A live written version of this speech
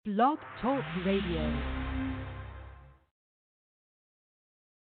Blog Talk Radio.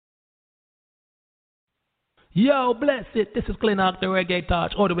 Yo, bless it. This is Clinock, the Reggae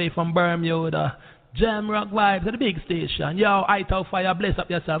Touch, all the way from Bermuda. Jam Rock Vibes at the big station. Yo, I talk fire, bless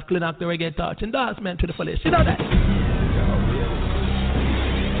up yourself, Clinock, the Reggae Touch. Endorsement to the fullest. You know that?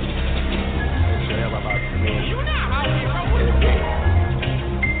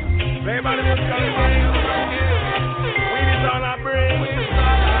 Everybody just come in. We need all our brain.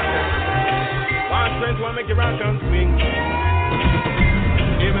 One friend want make it rock and swing.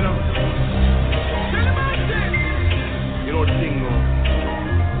 Give it up. You know the thing, no?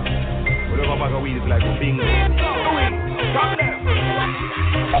 Whatever bag of weed is like a bingo. Come there.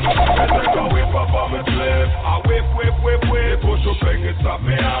 Let's take a whip up on my slip. I whip. Push up and get stop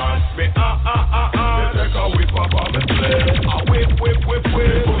me on. Me Let's take a whip up on my slip. I whip. Push up.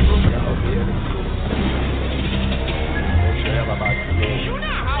 You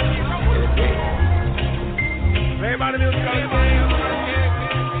know how we roll. Everybody music on the game.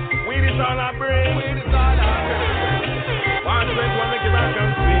 Weed is all our brain. One friend want make it rock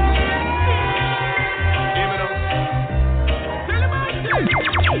and swing. Give it up. You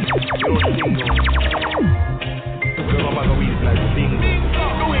know the thing, no? Whatever bag of weed is like a bingo.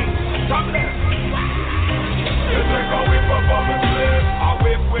 Louie, stop there. Let's take a whip up on the slip. I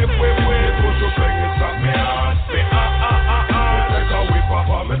whip. Push up and get stop me on. Me Let's take a whip up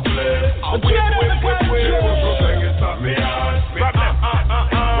on the slip. I whip. Push up and get stop me on. Me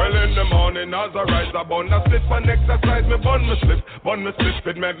Well in the morning as I rise, I bun a slip and exercise. Me bun me slip,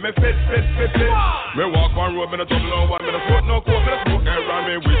 it make me fit. Me walk on road, me no trouble no one, me no smoke no coke, me no smoke air around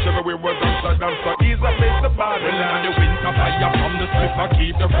me. Whichever way was Amsterdam, so easy I place the body. And the winter fire from the slip, I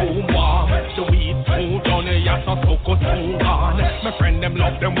keep the room warm. The weed smooth on the yacht, so soak smooth on. My friend them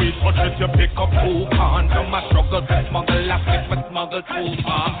love them weed, but if you pick up cool on. So my struggle to smuggle, I slip, but smuggle too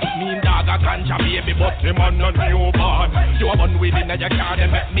far. Me and dog a ganja baby, but him on no newborn. You a one weed in your car, they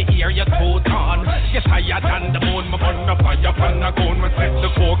make me hear your tooth on. Get higher than the moon, my bun the fire from the gun. Me slip the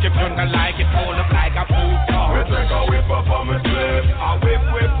coke if you don't like it, hold up like a food car. Me take a whip up on my slip, I whip.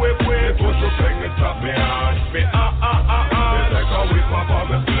 Push up and get stop me on. Me Me take a whip up on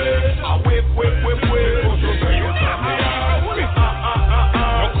my slip, I whip. Push up and get stop me on. Me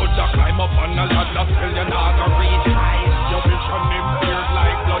You coulda climb up on a ladder, still you not gonna reach high. Your vision impaired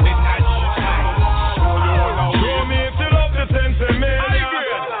like blood in that eye. Show me if you love the sentiment.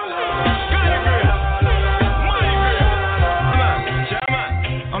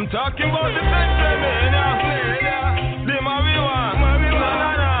 I'm talking about the sentiment, yeah. The Mavi one.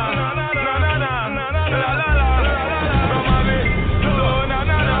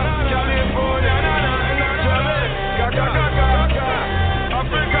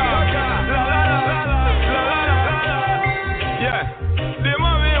 Africa. Yeah. The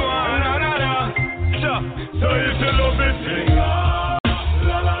Mavi one. So if you love it, sing.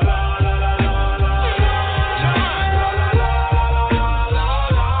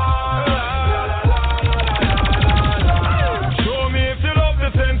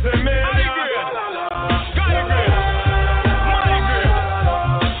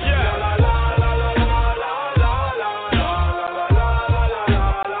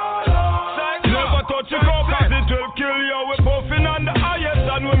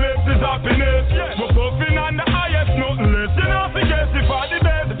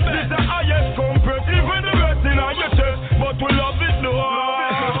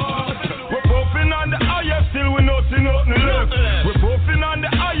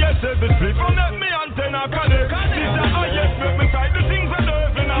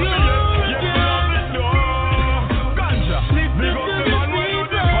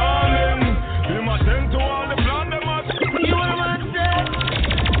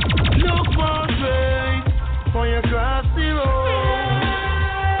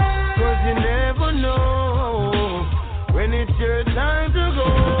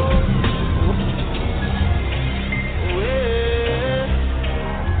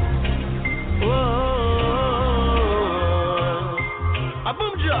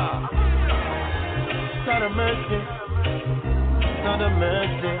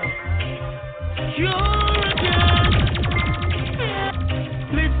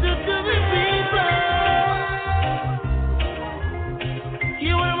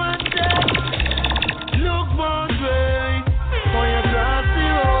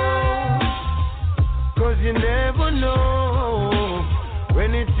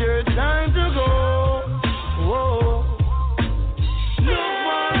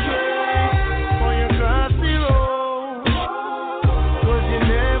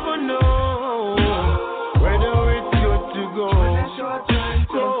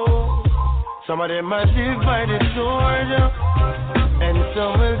 Go. Some of them might live by the sword, and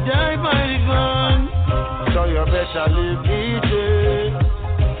some will die by the gun. So you better live easy,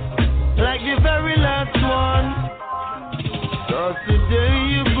 like the very last one. Cause today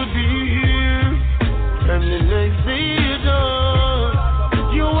you could be here, and the next day you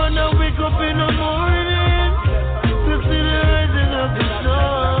don't. You wanna wake up in the morning to see the rising of the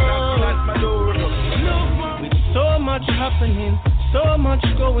sun. With so much happening, so much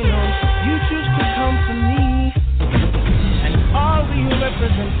going on, you choose to come to me. And all we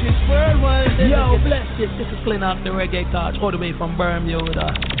represent is worldwide. Yo, bless it. This is Clean Up the Reggae Touch, all the way from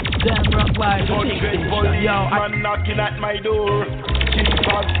Bermuda. Jam Rock Vibes. Yo, man knocking at my door. She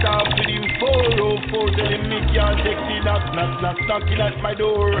passed off with him 404, telling me can't take the knocking at my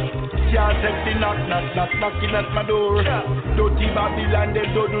door. Can't take the knocking at my door. Dirty Babylon, they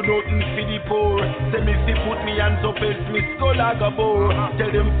don't do nothing for the poor. Say me fi put me hands up, else me skull like a bow.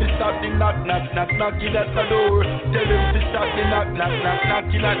 Tell them to stop the knocking at my door. Tell them to stop the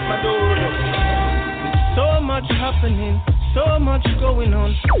knocking at my door. So much happening, so much going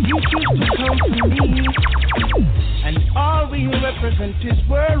on, you choose to come to me. And all we represent is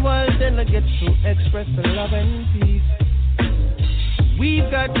worldwide delegates who express the love and peace.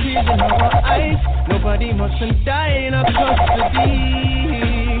 We've got tears in our eyes, nobody mustn't die in our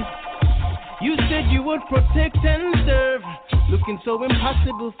custody. You said you would protect and serve, looking so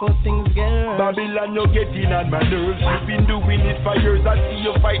impossible for things, girl. Babylon, you're getting on my nerves. You've been doing it for years. I see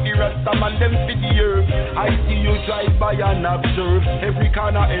you fight the Rasta man, them for the herb. I see you drive by and observe every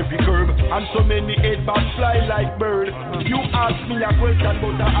corner, every curb, and so many head bats fly like bird. You ask me a question,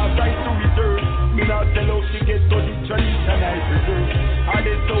 but I have right to return. Me not tell out to get to the tradition I preserve. And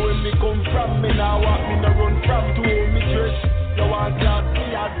that's how when me come from, me now walk, me no run from to hold me dress. You want class, me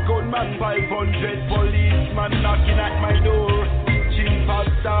as gunman, 500 policeman knocking at my door. Chin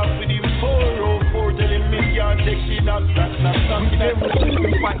passed off with him 404, telling me can't take the knock. We've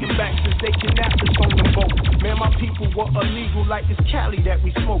been fighting back since they kidnapped us on the boat. Man, my people were illegal like this Cali that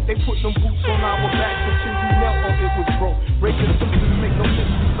we smoke. They put them boots on our backs until we knelt or it was broke. Breaking the to make no sense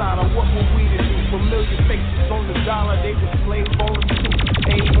inside of what were we to do. Familiar faces on the dollar, they were slave owners too.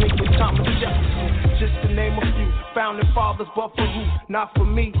 Abe Lincoln, Thomas Jefferson, just to name a few. Founding fathers, but for who? Not for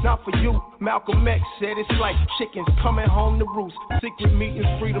me, not for you. Malcolm X said it's like chickens coming home to roost. Secret meetings,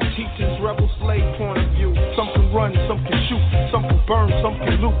 freedom teachings, rebel slave point of view. Some can run, some can shoot, some can burn, some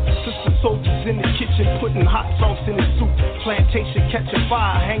can loot. Sister soldiers in the kitchen putting hot sauce in his soup. Plantation catching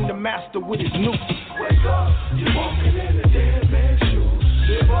fire, hang the master with his noose. Wake up, you're walking in a dead man's shoes.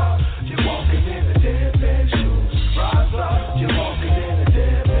 Live up, you're walking in a dead man's shoes. Rise up, you're walking in a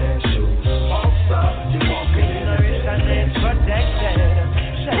dead man's shoes. Boss up, you're walking in a dead man's shoes.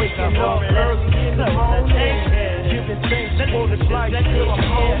 Waking up early in the morning, giving thanks for this life till I'm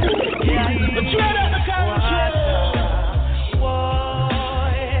home. Straight out the country.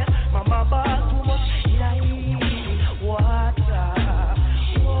 Boy, mama bought too much water.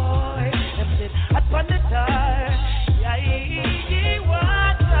 Boy, them said hot on the tire.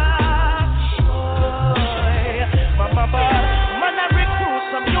 Water. Boy, mama bought. Man, I recruit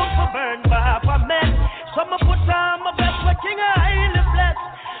some youth for burn bar for men. Some put on my best for king of highly blessed.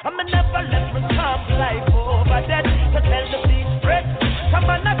 I'ma never let me come life over dead. To tell the peace spread. Come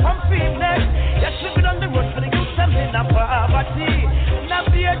on, I come feel next. Yes, living on the road for the youth and in a poverty.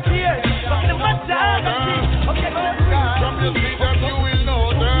 Not be a tear, but the majority. Okay, From the street that you will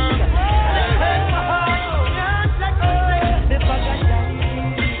know them.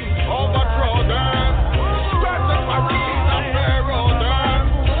 Overthrow them. Spread the parties and pharaoh them.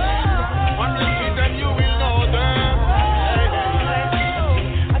 From the street that you will know them.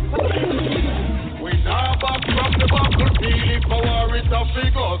 We now back from the battlefield. If our is a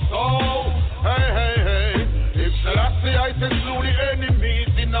figure, so hey. If Selassie I say slew the enemies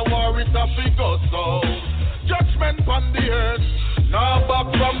in a war, it's a figure, so judgment on the earth. Now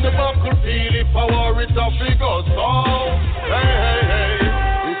back from the battlefield. If our is a figure, so hey.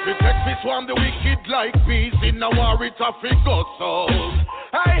 If we take this one, the wicked like bees in a war, it's a figure, so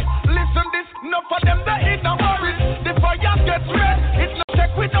hey, listen this, enough for them that in a worry. The fire gets red, it's not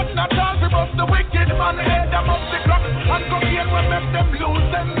check with us, not all we bust the wicked man, head them up the clock, and cocaine will make them lose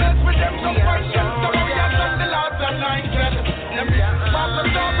them, mess with them, no questions, the royals and the lords and angels. Them pass the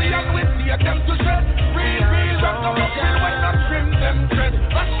story and we see them to shed, real, rock the cocaine when not trim them dread.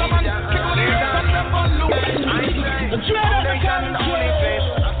 Rest the man, tickle the earth and never lose. I say, dread of the country.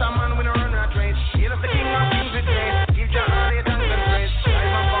 Rasta man with a run rat race, heal up the king of music race, give your honey and them praise.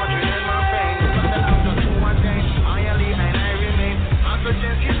 Life and fortune and my pain, but the love just do one thing, I live and I remain, I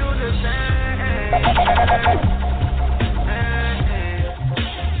suggest you do the same.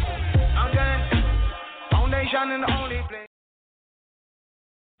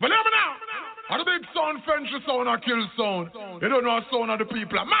 sound, Frenchy sound, a kill sound. You don't know a sound of the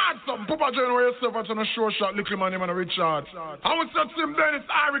people. Mad something. Papa General yourself at a show shot, little man, him and a Richard. I will set him then, it's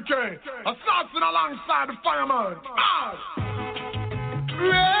Hurricane. Assassin alongside the fireman. Mad.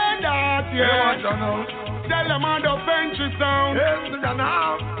 Red out, yeah. Tell them on the Frenchy sound. Yes, you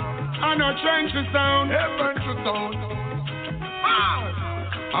now. And a Frenchy sound. Yes, Frenchy sound. Mad.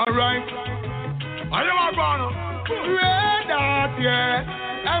 Alright. Are you all gone? Red out, yeah.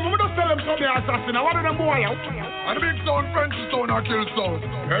 I'm going to tell them something, assassin. I want them boy out. And the big sound, Frenchy sound, a kill sound.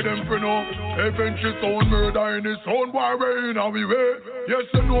 Hear them for now. Hey, Frenchy sound, murder in his own boy, way in our way. Yes,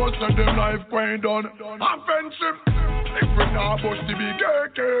 you know, send them life going done. I'm Frenchy. If we now bust the big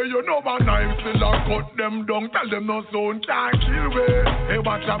AK, you know my knife still a cut them down. Tell them no sound can't kill way. Hey,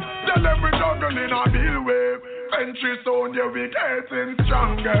 watch them. Tell them we juggling a bill way. Frenchy sound, yeah, we getting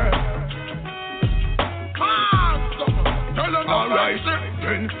stronger. Tell them alright.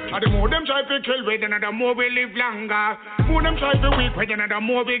 And the more them try to kill with, then the more we live longer. More them try to weak with, then the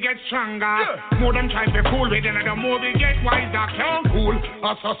more we get stronger. Yeah. More them try to fool with, then the more we get wiser. Can't fool,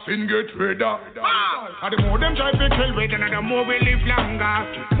 assassin get redder. And the more them try to kill with, then the more we live longer.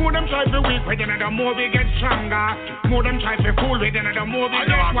 More them try to weak with, then the more we get stronger. More them try to fool with, then the more we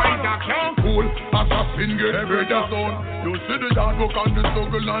get wiser. Can't fool, assassin get redder. You see the hard work and the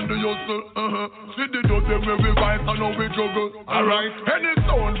struggle and the hustle. See the dope them where we fight and how we juggle. Alright. Any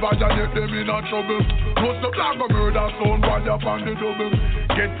sound violate them in a trouble. No so black or murder sound while you're on the double.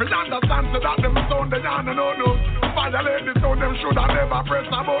 Get to understand so that them sound they don't know. Violate the sound them should have never press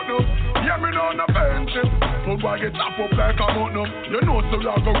a button. Yeah, me know no friendship. Sound boy get chop up like a mutton. You know so we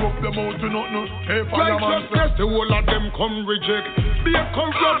are gonna rub them out to nothing. Hey, fireman, righteousness, the whole of them come reject. Be a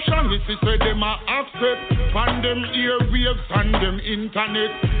corruption if you say them are accept. Fan them earwaves and them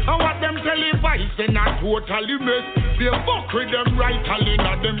internet. And what them televise they not totally mess. Be a fuck with them right in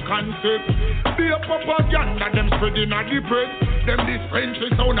them concept. Be a propaganda them spreading at the press. Them this Frenchy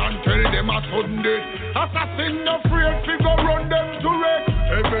sound and tell them a sudden death. Assassin afraid figure run them to wreck.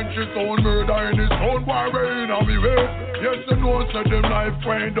 Hey, Frenchy sound murder in his own boy way in our way. Yes, you know so them life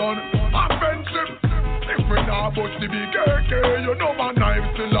ain't done. I'm friendship. If we now bust the big AK, you know my knife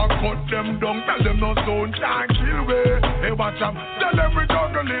still a cut them down. Tell them no sound can't kill way. Hey, watch them. Tell them we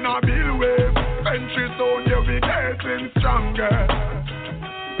juggling a bill way. Frenchy sound, yeah, we getting stronger.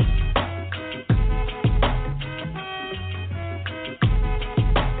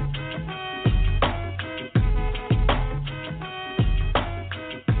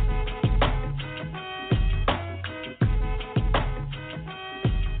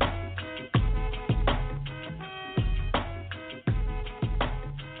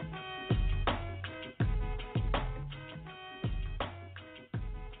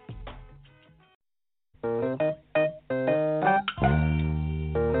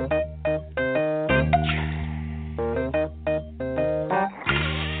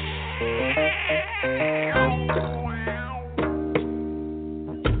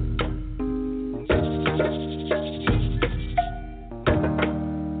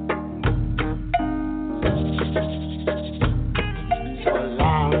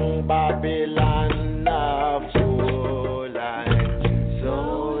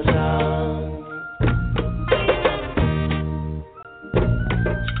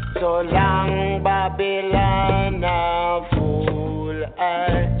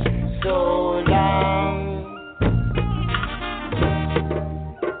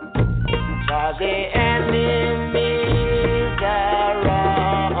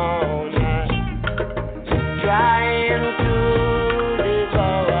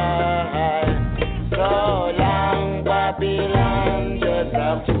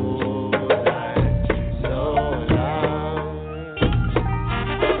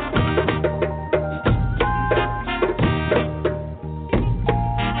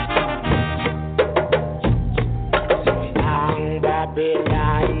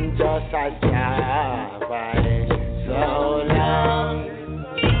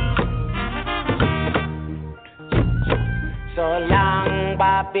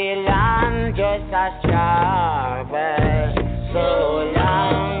 Babylon just a travel so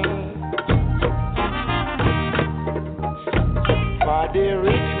long. For the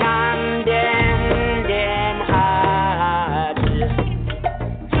rich man, them happy.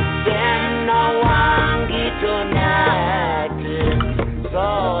 Them no one get to nothing. So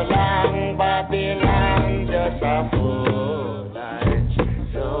long, Babylon just a fool.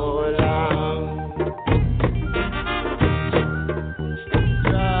 So long.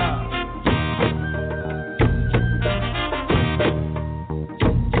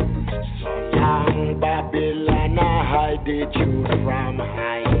 Babylon, I hide the truth from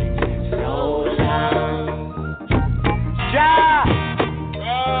high. So long.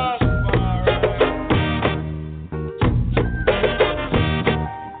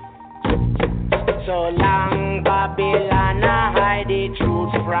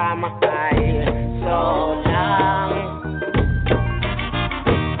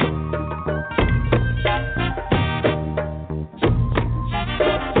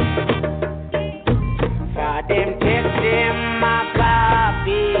 For them take them a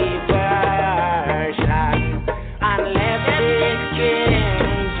copy version and left the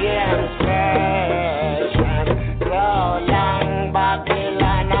King James version. So long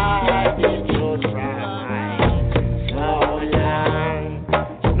Babylon I did you try. So long.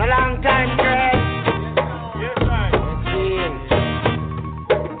 No long time, Chris. Yes, right.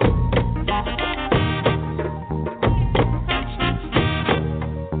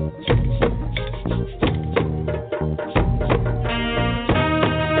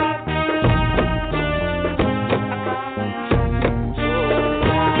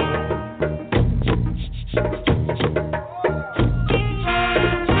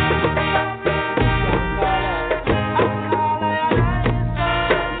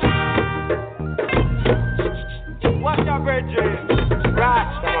 What's your bridge?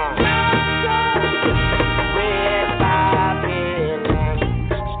 Rastaman. Red Babylon.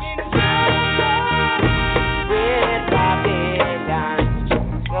 Red Babylon.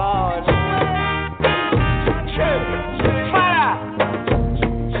 God. Fire.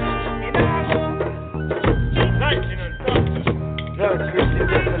 Lord Christian,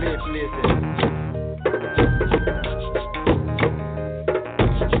 desolate places.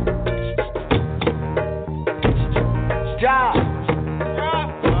 JAH.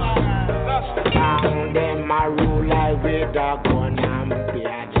 And them a rule like with a gun and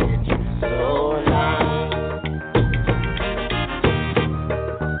beheaded so long.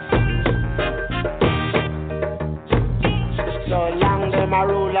 So long them a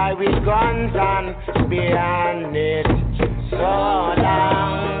rule like with guns and beheaded so long.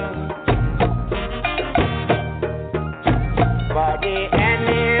 But the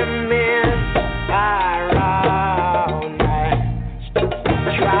enemies around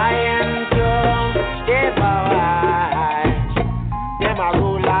trying to devour. Them a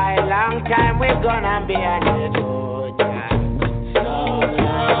rule a long time, we're gonna be on the road. So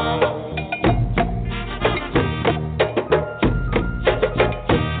long.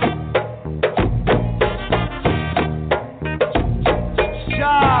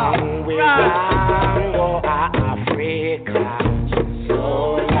 Long we long go Africa. So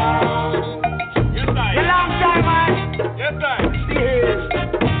long. Yes, sir. A long time, man. Yes, sir.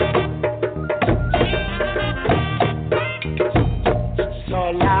 So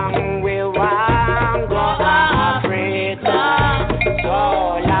long we want go Africa. So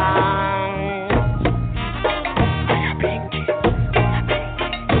long.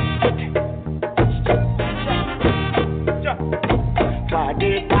 For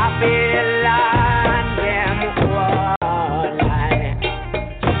the Babylon them all lie.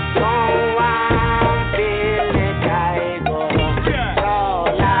 Don't want feel it I go. So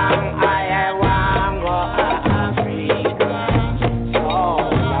long I want go Africa. So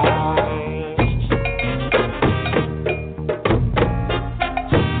long.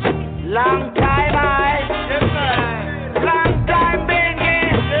 Long time long time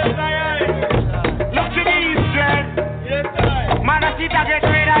binging. Look to the eastern. Man, I see that get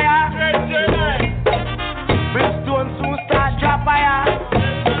rid of ya. Brimstone soon start drop fire.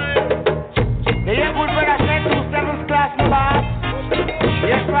 The young good brother said 2 7th class no boss.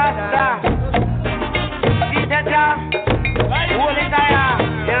 Yes, Master. See that ya? Hold it higher,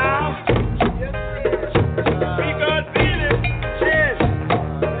 you know? We got feeling. Cheers.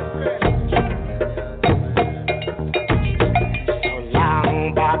 So long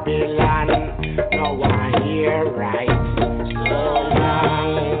Babylon, no one here right. So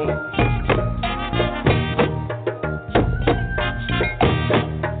long.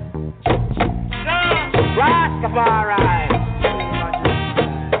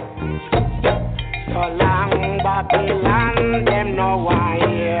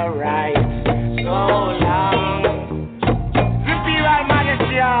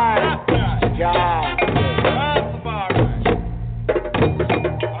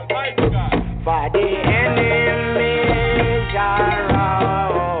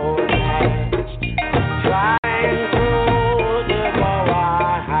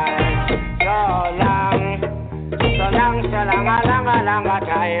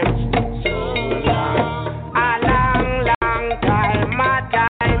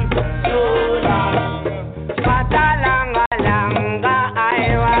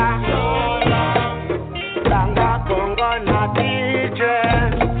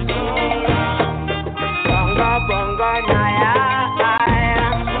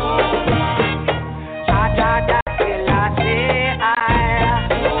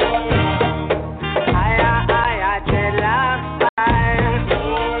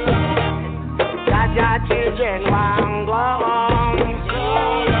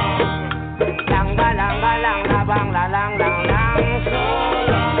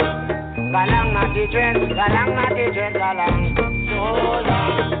 trend, galang, not the trend, galang. So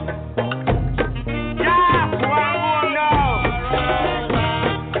long. Yeah, one more now.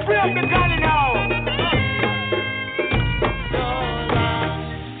 Free up the galley now.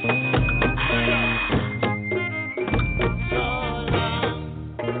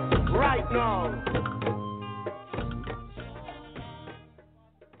 Right now.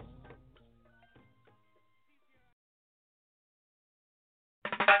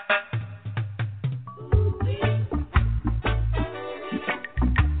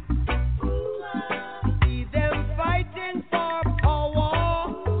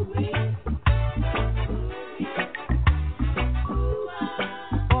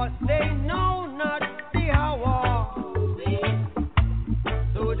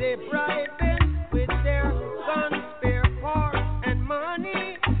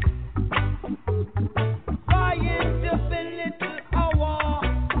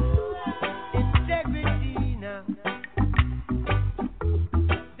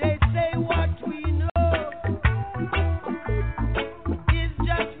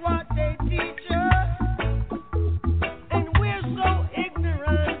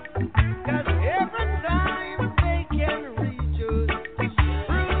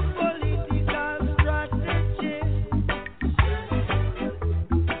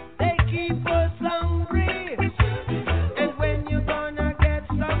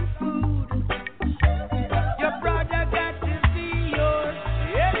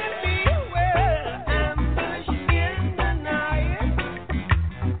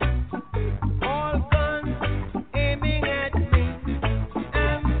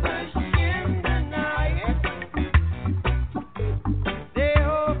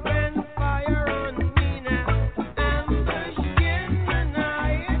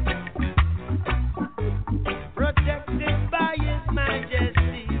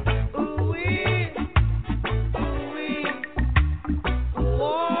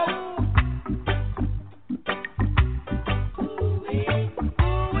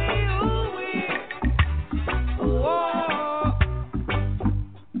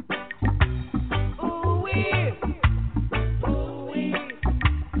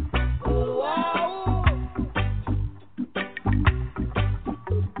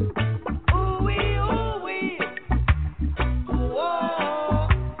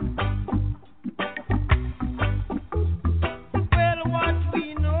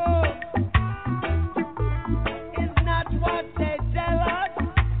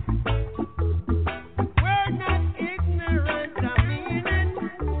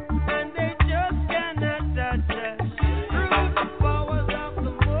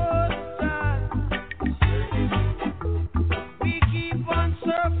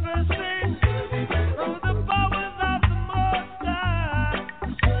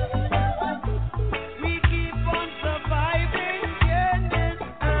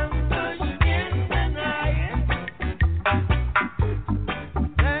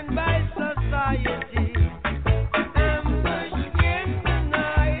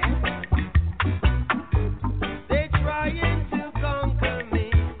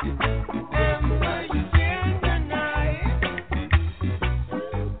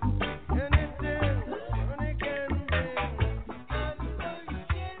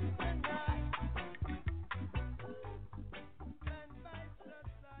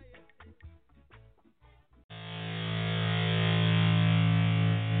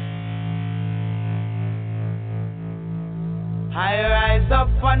 I rise up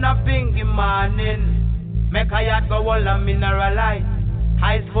on a pinky morning, make a yard go all a mineralize.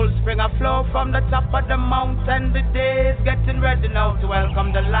 Ice full spring a flow from the top of the mountain. The day is getting ready now to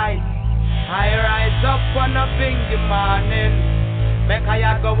welcome the light. I rise up on a pinky morning, make a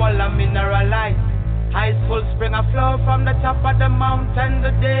yard go all a mineralize. Ice full spring a flow from the top of the mountain.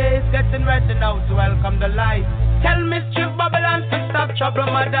 The day is getting ready now to welcome the light. Tell mischief Babylon to stop trouble,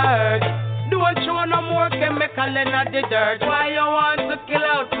 Mother Earth. Don't show no more chemical in the dirt. Why you want to kill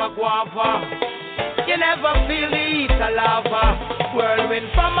out my guava? You never feel the heat of lava.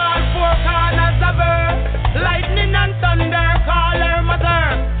 Whirlwind from all four corners of earth. Lightning and thunder call her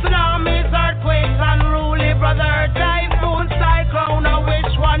mother. Tsunamis, earthquakes, unruly brother. Typhoon, cyclone,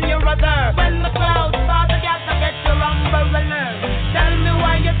 which one you rather? When the clouds start to get you rumble. Tell me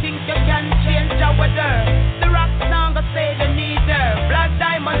why you think you can change the weather. The rocks now gonna say they need her. Black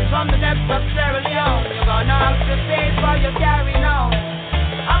diamonds from the depths of Sierra Leone. You're gonna have to pay for your carry now.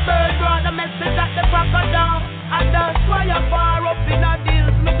 A bird brought a message at the crack of dawn, and that's why you're far up in a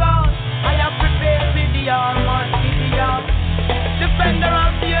deals me gone. I have prepared with the Almighty, the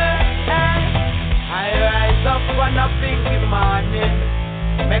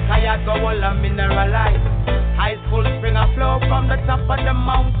I go all a mineralize. High school spring a flow from the top of the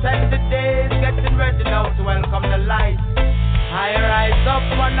mountain. The day is getting ready now to welcome the light. I rise up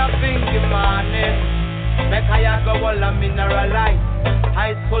on a pinky morning. Make I go all a mineralize.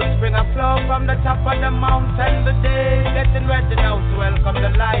 High school spring a flow from the top of the mountain. The day is getting ready now to welcome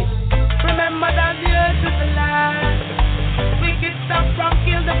the light. Remember that the earth is alive. We can stop from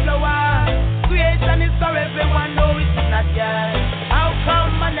kill the flower. Creation is for everyone, no it's not yet. How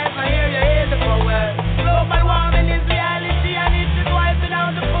come I never hear the power? Global warming is reality and it is wiping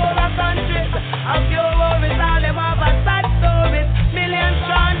out the poorer countries. Of your worries, all them have a sad stories. Millions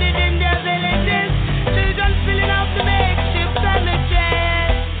stranded in their villages. Children filling out the makeshift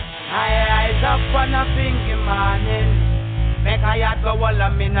cemeteries. I rise up on a pinky morning. Make a yard go all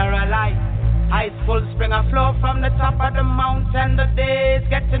a mineralize. High school spring a flow from the top of the mountain. The day is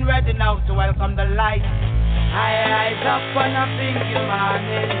getting ready now to welcome the light. I rise up on a pinky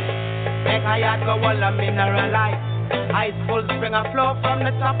morning. Make a yard go all a mineralize. High school spring a flow from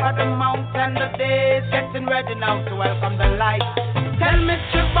the top of the mountain. The day is getting ready now to welcome the light. Tell me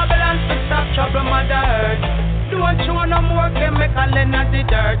trip Babylon to stop trouble mother earth. Don't show no more chemical in the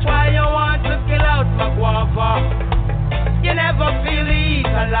dirt. Why you want to kill out my guava? You never feel the heat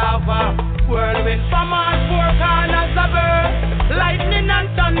of lava. Whirlwind from all four corners of earth. Lightning and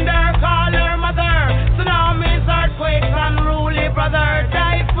thunder call her mother. Tsunamis, earthquakes, unruly brother.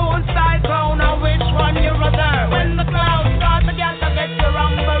 Typhoon, cyclone, or which one you rather? When the clouds start to get your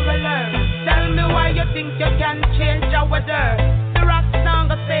umbrella. Tell me why you think you can change the weather. The rocks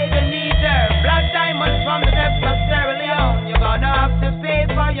now gonna say the leader. Blood diamonds from the depths of Sierra Leone. You're gonna have to pay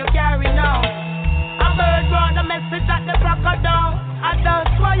for your carry now. A bird brought a message at the crack of dawn. And that's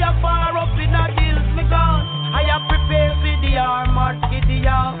why you're far up in the hills, me gone. I have prepared for the armored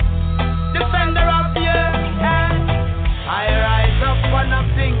Gideon, defender of the earth. I rise up on a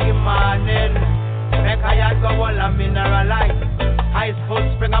pinky morning. Make I go all a mineralize. High school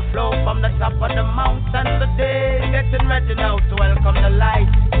spring a flow from the top of the mountain. The day is getting ready now to welcome the light.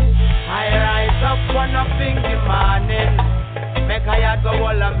 I rise up on a pinky morning. Make I go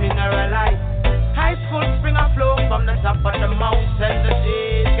all a mineralize. High school spring a flow from the top of the mountain. The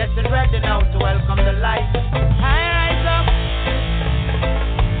day is getting ready now to welcome the light. I rise up.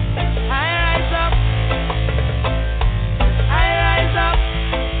 I rise up. I rise up.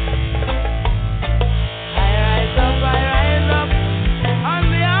 I rise up. I rise up. On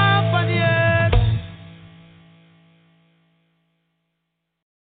behalf of the earth,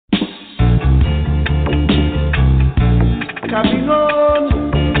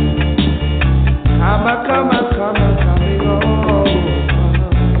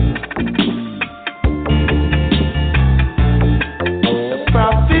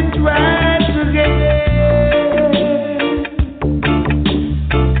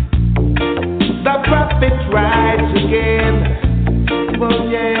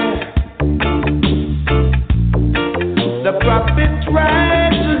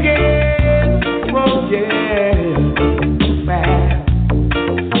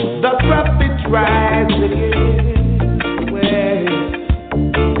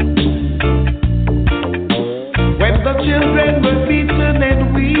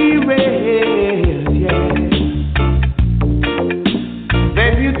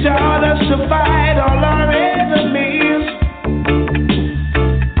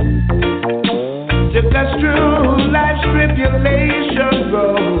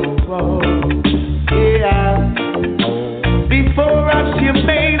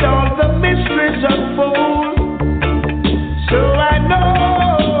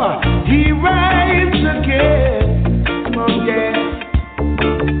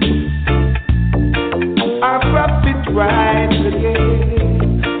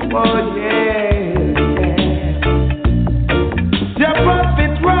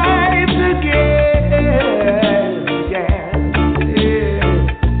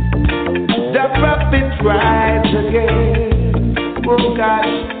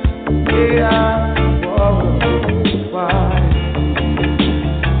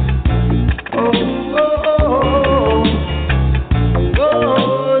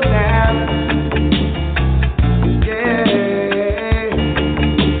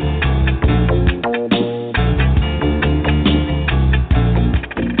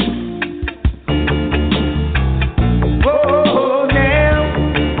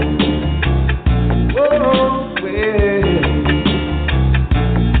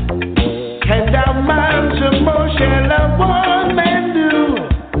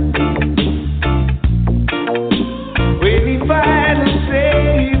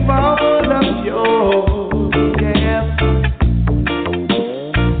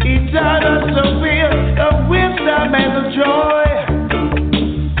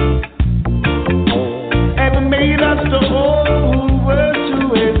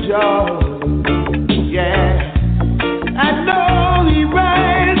 sure. Yeah, I know he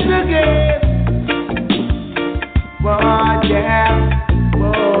rises again. Oh yeah,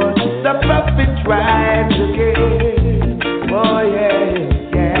 oh the prophet rises again. Oh yeah,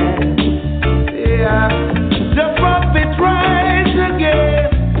 yeah, yeah. The prophet rises again.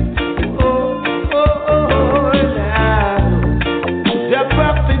 Oh, oh, oh, now the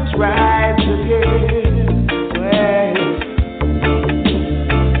prophet rises again. Well,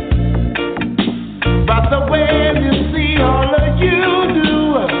 but the way you see all of you do,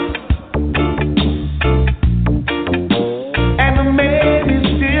 and the man is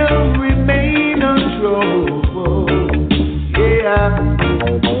still remain untrue. Yeah,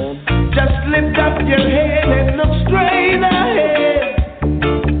 just lift up your head and look straight ahead.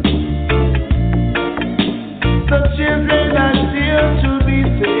 The children are still to be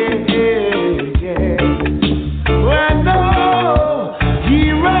fed. Yeah. Oh, I know he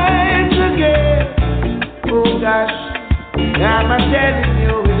rises again. Oh gosh, I'm telling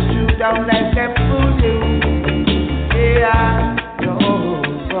you, it's true. Don't let them fool you. Yeah, no,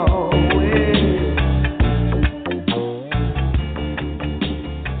 no way.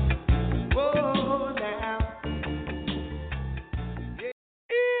 Oh, now.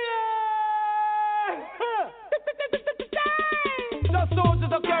 The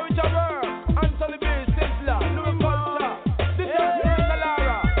soldiers of carry terror. Anthony B. Sizzla. LYRICAL. This is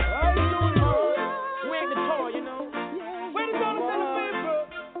Lara. We ain't the toy, you know. Where the dollars and the people?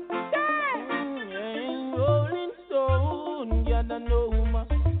 Rolling stone, yeah, I know.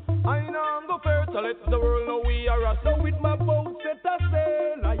 I know I'm go fertile, let the world know we are us. So with my boat set a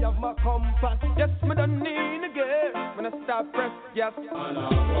sail, I have my compass. Yes, me don't need a gear. When I stop press, yes. And I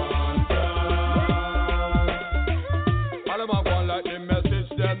want all of my one like the message,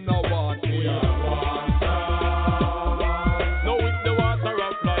 them no want me. No, with the water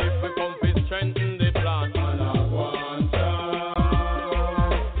of life, we come to strengthen the plant. And I want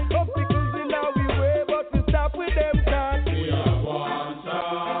obstacles in our way, but we stop with them can't. We want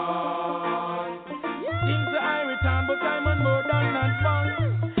things I return, but I'm on more than not fun.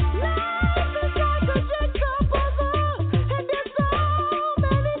 Life is like a jigsaw puzzle, and there's so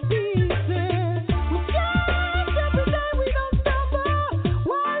many pieces. We change every day, we don't stumble,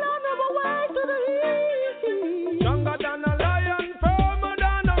 while on our way to the east. Stronger than a lion, firmer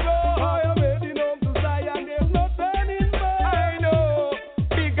than a rock. I am heading home to Zion, there's no turning back. I know,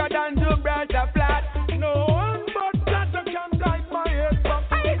 bigger than Gibraltar flat. No one but God can guide my head back.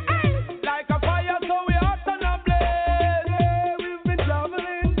 Like a fire, so we hot and ablaze. Yeah, we've been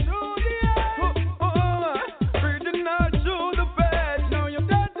traveling through the air, breathing out through the bed. Now you're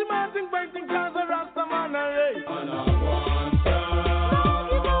dirty, mountain, breaking clouds, a Rasta man, a race. And I want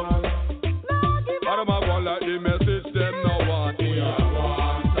out of my one like the message, them no want me.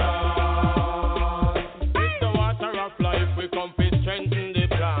 With the water of life, we come to strengthen the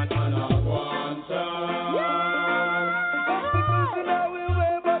plant. And I want obstacles in our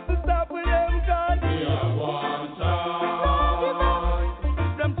way, but to stop with them can't.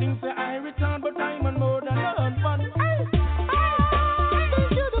 Them things say I return, but I'm on more than a fun.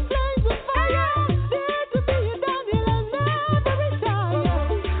 Into the flames of fire, there to be a Daniel and never retire.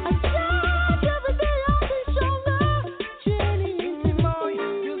 I charge every day on this shoulder, journey more.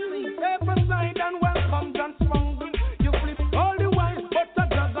 You see, paper side and welcome and smuggle. You flip all the while, but I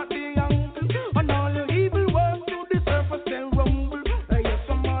just at the angle. And all your evil works to the surface they rumble. Yes,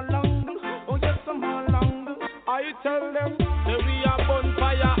 I'm all long, oh yes, I'm all long. I tell them that we are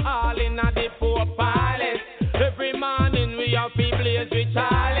bonfire all in a the poor palace. Every morning we have to blaze with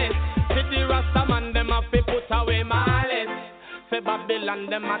chalice. See the Rasta man, them have to put away malice. Say Babylon,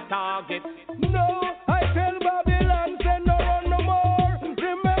 them a target. No, I tell Babylon, say no run no more.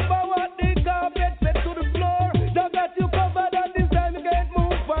 Remember what the carpet said to the floor. Now that you covered at this time, you can't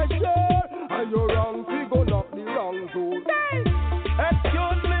move for sure. Are you wrong? We go knock the wrong door.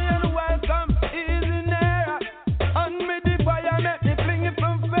 Excuse me and welcome, easy near. On me the fire, make me fling it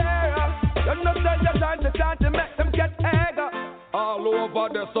from fair. You're not time to make them get egger. All over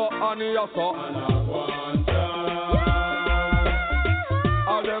the so on your so. And I want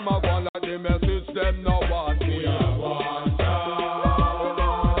all them a want like the message, them no want me.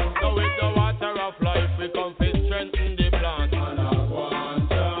 So with the water of life, we come to strengthen the plant. And I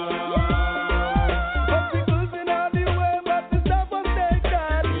want obstacles in all the way, but to stop us they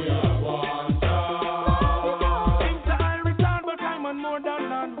can't. Things that I return, but I'm on more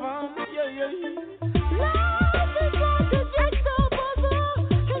than advance. Life is like a jigsaw puzzle,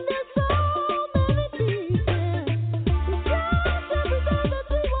 and there's so many pieces. We change every day that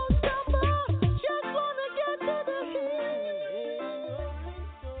we won't stumble, just wanna get to the hill.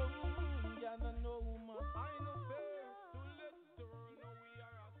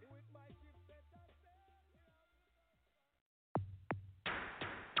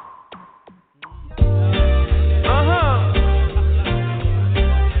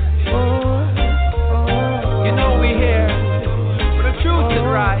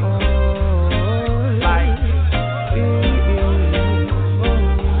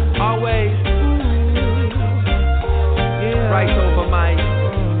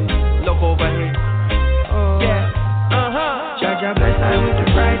 with the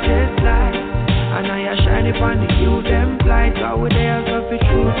brightest light. And I shine upon the youth them flight. Cause we there so for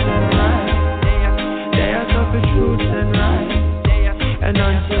truth and right. They are so for truth and right. And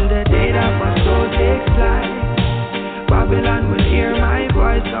until the day that my soul takes flight, Babylon will hear my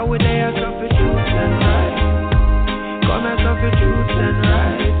voice. Cause we there so for truth and right. Come and so for truth and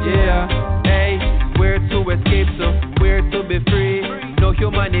right. Yeah, hey, where to escape to, where to be free. No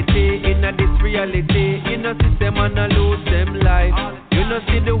humanity in this reality. In a system and a lose them life. You know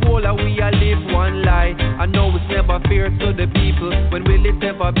see the whole of we a live one lie. I know it's never fair to the people. When will it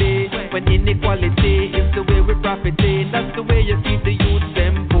ever be? When inequality is the way we profit in. That's the way you see the youth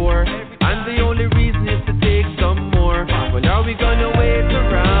them poor. And the only reason is to take some more. Well, are we gonna wait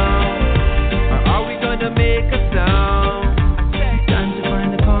around? Or are we gonna make a sound? Time to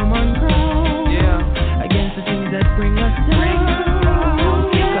find the common ground. Yeah. Against the things that bring us down.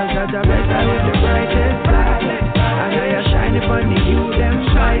 Cause that's the best I with the brightest light. And I shine upon the youth them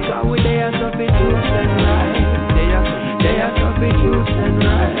shine. Cause we they are so for truth and right. They are so for truth and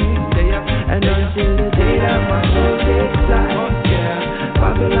right. And until the day that my soul takes flight,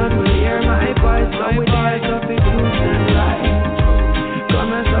 Babylon will hear my voice. Cause we they are so for truth and right.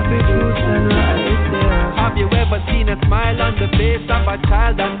 Come and so for truth and right. Have you ever seen a smile on the face of a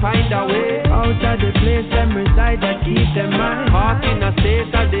child and find a way out of the place them reside that keep them mind? Heart in a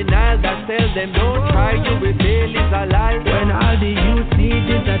state of denial that tell them don't try, you will fail is a lie. When all the youth need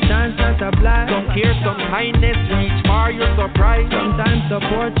is a chance and supply. Some care, some kindness, reach far, you're surprised. Sometimes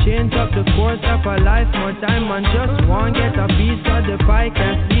support change up the course of a life. More time and just one get a piece of the pie,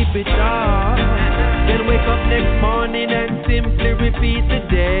 can't sleep it off. Then wake up next morning and simply repeat the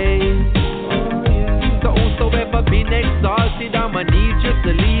day. So whosoever been exalted, I'ma need you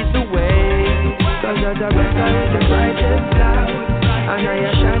to lead the way. Cause you're the best and the brightest light. And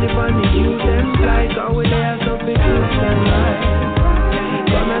I shine upon the youth them fly. Cause we there so for truth and right.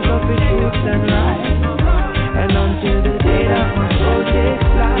 Come and so for truth and right. And until the day that my soul takes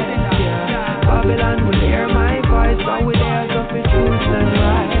flight, Babylon will hear my voice. Cause we there so for truth and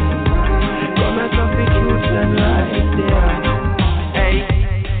right. Come and so for truth and right. Hey,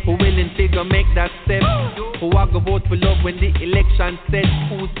 who willing to make that step? Who I go vote for love when the election set?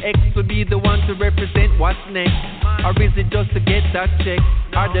 Who's ex to be the one to represent what's next? Or is it just to get that check?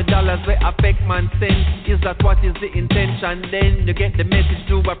 Are the dollars where affect man send? Is that what is the intention? Then you get the message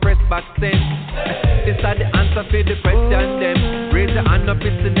to a press back send. This are the answer for the question them. Raise your hand up,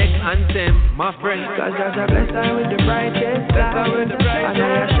 it's the next anthem, my friend. Cause that's the best time with the brightest light. And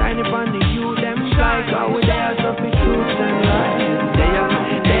I shine upon the youth them fly. Cause we there so for truth and right.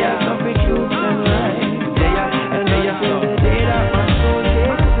 They are so for truth and right. And until the day that my soul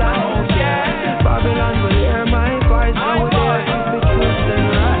takes flight, Babylon will hear my voice. Cause we there so for truth and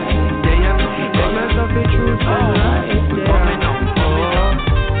right. Come and so for truth and right.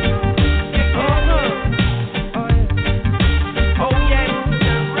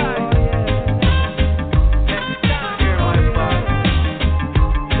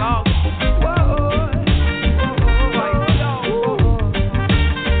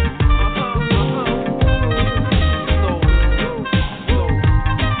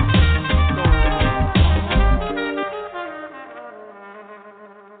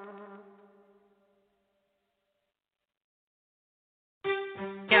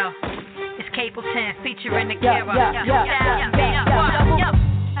 Featuring Akira.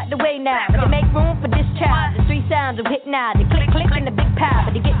 Out the way now, but to make room for this child. The three sounds of hit now, the click click and the big power.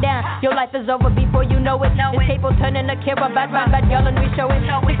 But to get down, your life is over before you know it. This capo turning Akira, badman, bad girl and we show it.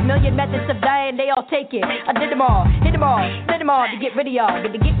 6 million methods of dying, they all take it. I did them all, hit them all, did them all to get rid of y'all.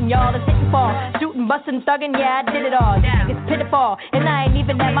 Get to getting y'all, it's hitting fall. Shooting, busting, thugging, yeah, I did it all. It's pitiful, and I ain't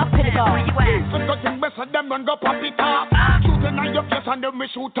even at my pinnacle. Some cutting best of them run go pop it off. Shooting on your face and then we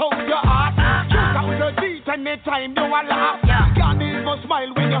shoot out your heart. Shoot out the teeth anytime you a laugh. Can't even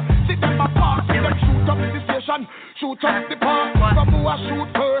smile when you see them apart. See them shoot up the station, shoot up the park. Some who a shoot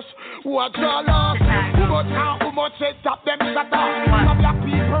first, who a draw last. Who much say stop them shut off. Some black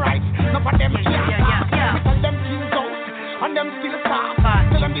people right, none of them can't talk. We tell them things out and them still stop.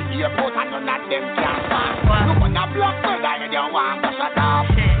 Tell them the airport and none of them can't pass. No one a block murder and you want to shut off.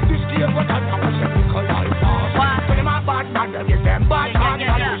 This game was a typical life off. So them a bad man, them is them bad man.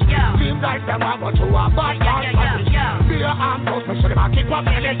 Seems like them a go to a bad man. Be a arm post, so them a keep up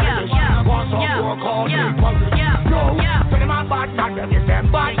in the position. Want some more call me public. No, so them a bad man, them is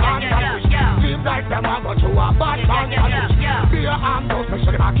them bad man. Seems like them a go to a bad man. Be a arm post, so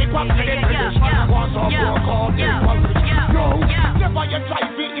them a keep up in the position. Want some more call me public. No, never you try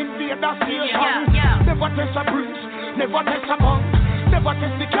to invade the station. Never test a breeze, never test a bunk. Never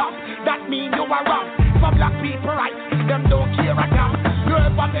test the cap, that mean you are wrong. For black people right, them don't care a damn.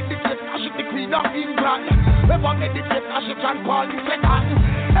 of England. Ever meditate as she can call the second.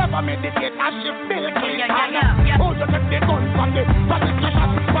 Ever meditate as she build Clinton. Oh, you take the gun from the politician.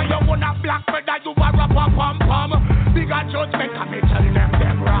 When you want a black feather, you are a pom-pom-pom. Bigger judgment, can me tell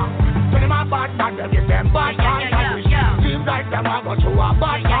them wrong. So them a bad man, they give them bad man. Seems like them a go to a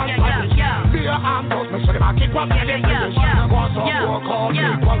bad man. Be a arm those, me so them a kick up in the English. What's up, walk on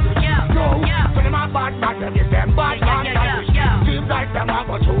the public. No, so them a bad man, they give them bad man. Seems like them a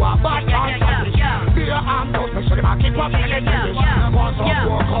go to a bad man. Be a arm those, me so them a kick up in the English. What's up,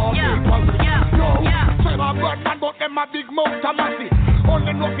 walk on the public. No, so them a bad man, but them a big mouth a massy.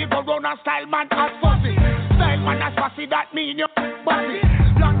 Only know people run a style man as fussy. Style man as fussy, that mean you bossy.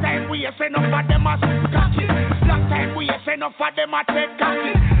 Long time we say enough of them a cocky. Long time we say enough of them a take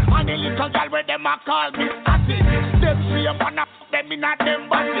cocky. And the little girl where them a call me Assy. Them see a man a them in a them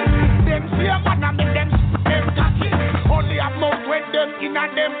body. Them see a man a make them cocky. Only a mouth when them in a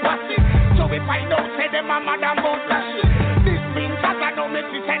them pussy. So if I know say them a mad and mouth flashy. This means that I know me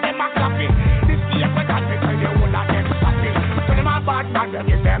say them a copy. This year for that me say the whole of them sassy. So them a bad man them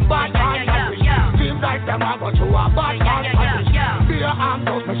is them bad man. Seems like them a go to a bad man. Be a arm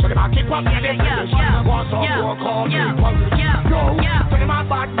those me so them a kick up in the English. What's up, walk on the public. No, so them a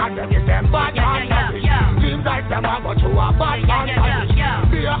bad man them is them bad man. Seems like them a go to a bad man.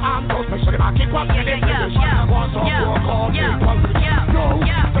 Be a arm those me so them a kick up in the English. What's up, walk on the public. No,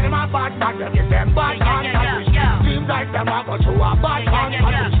 so them a bad man them is them bad man. Seems like them a go to a bad man.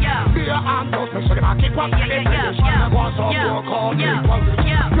 Be a arm those me so them a kick up in the English. What's up, walk on the public.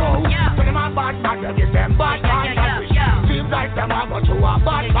 No, so them a bad man them is them bad man. Seems like them a go to a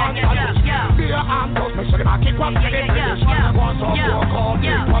bad man. Be a arm those me so them a kick up in the English. What's up, walk on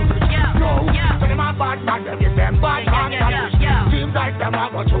the public. No, so them a bad man them is them bad man. Seems like them a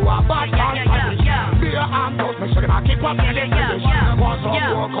go to a bad man. Be a arm those me so them a kick up in the English. What's up,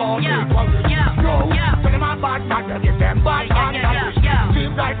 walk on the public. No, so them a bad man them is them bad man.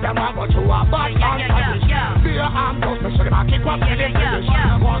 Seems like them a go to a bad man. Be a arm those me so them a kick up in the English.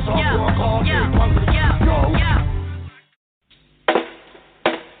 What's up, walk on the public. No.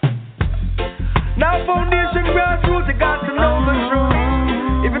 Now foundation grassroots, you got to know the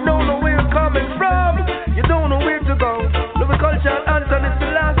truth. If you don't know where you're coming from, you don't know where to go. Lyrical chant, Anthony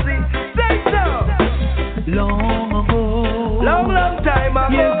Selassie, say so. Long ago, long time ago,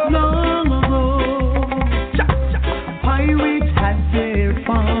 yes, long ago, pirates had their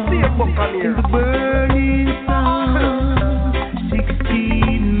fun in the burning sun.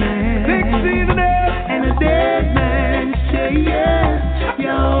 16 men, and a dead man say yes,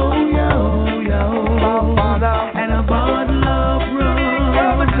 yo, yo, yo. And a bottle of rum.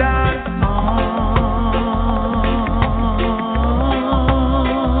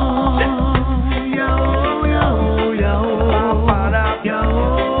 Yo, yo, yo, yo.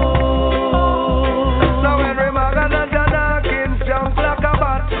 So when Remagan and Janakins jump like a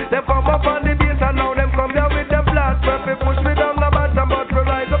bat, they come up on the beat and now them come here with them flats. But they push me down the bottom, but we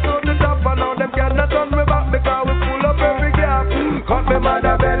rise up to the top. And now them cannot turn me back because we pull up every gap. Cut me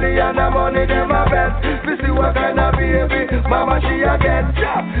mother belly and the money them a bet. We see what kind of baby mama she a get.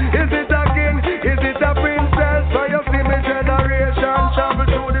 Is it a king? Is it a princess? So you see me generation travel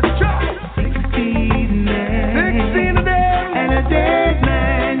through the track. 16 men, 16 of them, and a dead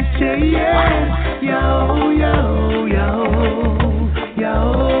man say yes, yo, yo, yo, yo.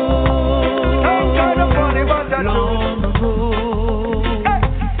 Some kind of funny but that's long ago,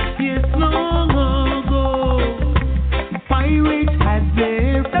 yes, long ago, pirates had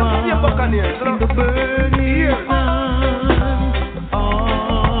their fun in the burning sun.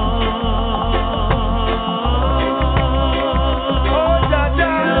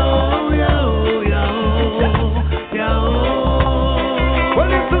 Well,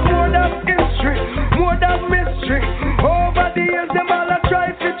 this is more than history, more than mystery. Over the years, them all a try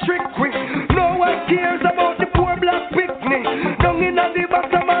to trick we. No one cares about the poor black picnic. Down in the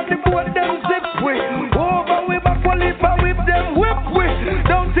bottom of the boat, them zip we. Over we back, we live and whip them whip we.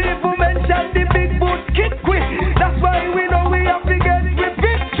 Don't even mention the big boot kick we. That's why we know we have to get with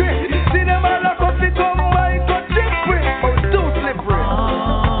victory. See them all a come to come by, go trick we. Oh, too slippery.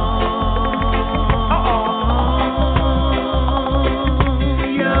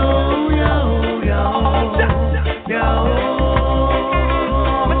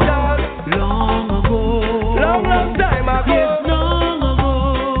 Long ago, long time ago, yes, long ago,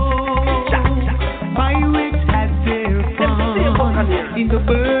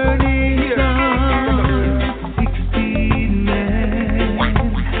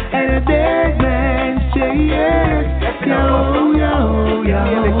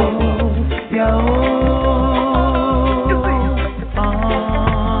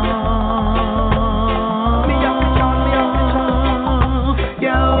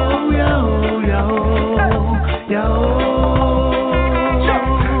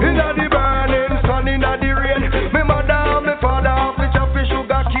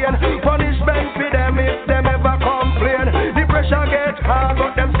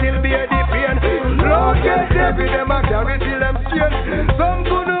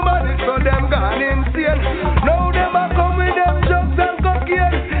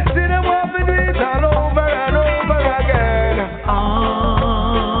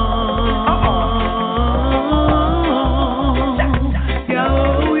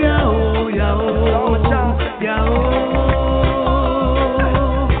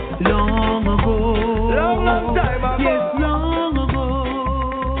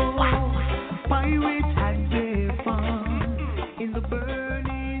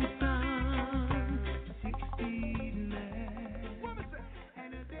 burning sun, 16 left,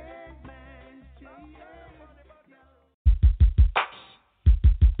 and a dead man's chain.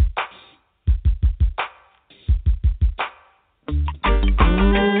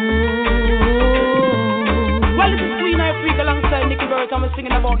 Well, this is Queen Ifrica alongside Nikki Burt, and we're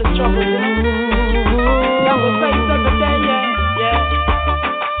singing about the struggles, you know? That was face every day, yeah.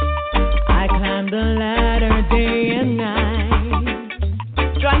 I climb the ladder day and night,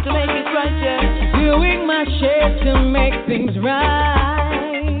 Trying to make it right, yeah. doing my share to make things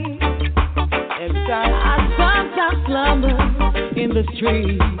right. Every time. I sometimes slumber in the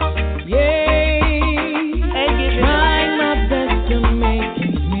streets, yeah, trying my best to make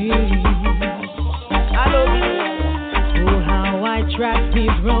it meet. I love you. Oh, how I track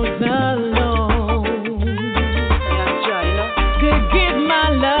these roads alone Yeah, China. to give my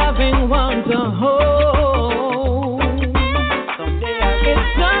loving ones a hold. Someday It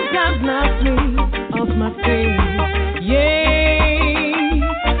sometimes knocks me off my feet, yeah,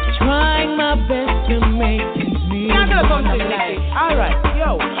 trying my best to make it meet. Alright,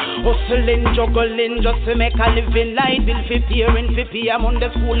 yo. Hustling, juggling, just to make a living life. Bill for peering, for pay. I'm on the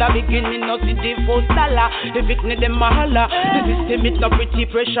school, I'm beginning, no city for dollar. The victim, them a holla. The system, it's no pretty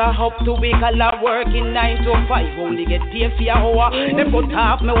pressure. Up to week, all I working 9 to 5. Only get paid for an hour. They put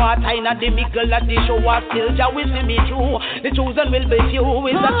half me water in the middle of the show. Still, Jah will see me through. The chosen will be few.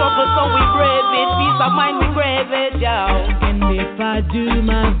 It's a trouble, so we brave it. Peace of mind, we crave it, yo. And if I do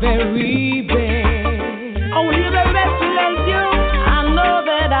my very best, Only the very best to let you. I know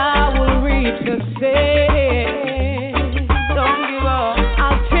that I will reach success. Don't give up.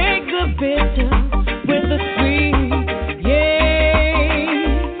 I'll take the bitter with the sweet,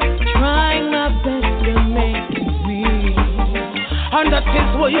 yeah, trying my best to make it sweet. And that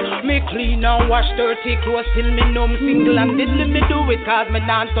is why me clean and wash dirty clothes till me numb single and diddly me do it cause me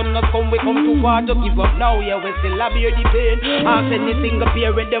dance on us come we come too far to give up now, yeah, we still have bear the pain. Ask any single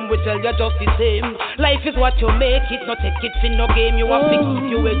parent them we tell you just the same. Life is what you make it, not take it for no game. You have to keep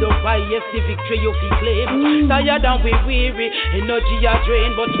you head up high, yes, the victory you feel claim. Tired and we weary, energy a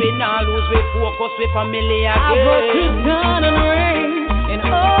drain, but we not lose, we focus, we family again. I brought you sun and rain in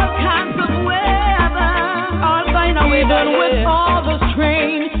all kinds of weather. I'll find a way, even with all the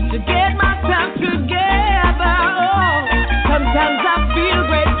strain to get myself together. Oh, sometimes I feel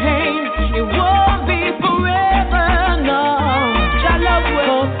great pain. It won't be forever, no.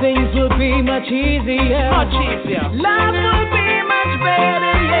 So things will be much easier. Much easier. Life will be much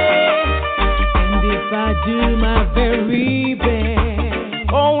better, yeah. And if I do my very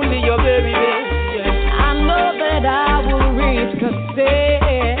best, only your very best, yeah. I know that I will reach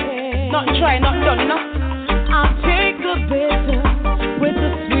success. Not try, not done, you know. I'll take the bitter with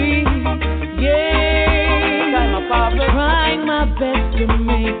the sweet, yeah, trying my best to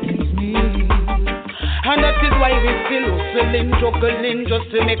make it sweet. And that is why we still hustling, juggling, just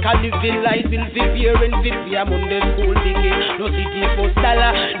to make a living life. Bill for fear and for fear, I'm on the school begin. No city for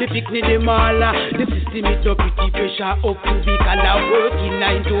dollar, the picnic, the mala. The system is no pretty pressure, up to week, and I working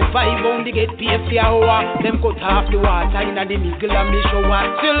 9 to 5, only get paid for an hour. Them cut half the water in the middle of me shower.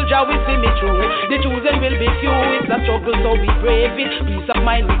 Still, Jah will see me through. The chosen will be few, it's a struggle, so we brave it. Peace of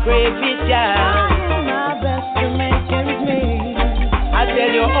mind, we crave it, yeah. Trying my best to make ends meet. I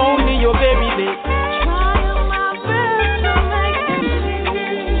tell you, only your very best.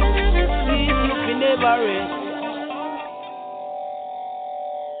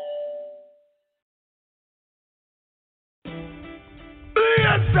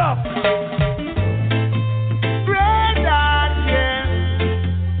 Bless up, brother, yeah.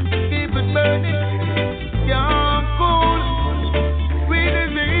 Keep it burning, young cool. Weed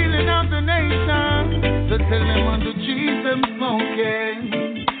is the healing of the nation. So tell them on the trees them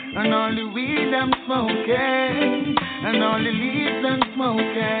smoking, and all the weed them smoking, and all the leaves them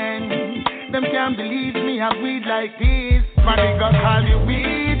smoking. Them can't believe me, I weed like this. Man, they got call you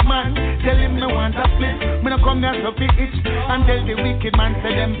weedman. Tell him me want a split. Me no come here so fi itch. And tell the wicked man,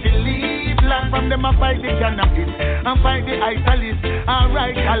 say them believe. Land from them I fight the cannabis and fight the italist.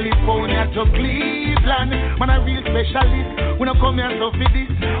 Alright, California to Cleveland. Man, a real specialist. We no come here so fi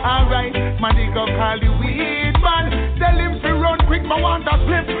this. Alright, man, they got call you weedman. Tell him to run quick, me want a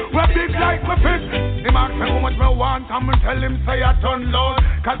split. We're big like my fist. Him ask me how much me want, and me tell him say I turn load.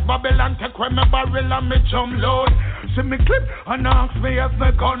 Cause Babylon take when me barrel and me jump load. See me clip and ask me if me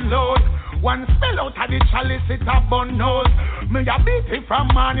gun load. One spell out of the chalice, it a bun nose. Me a beat it from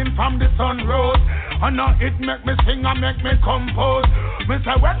morning from the sun rose. And now it make me sing and make me compose. Me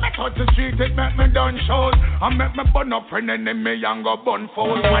say when me touch the street, it make me done shows. And make me burn up friend enemy and go burn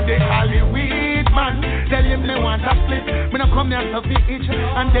foes. Man they call it weed man. Tell him me want a split. Me no come here to be itch.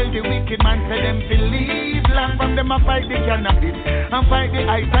 And tell the wicked man, tell them to leave land. From them I fight the cannabis and fight the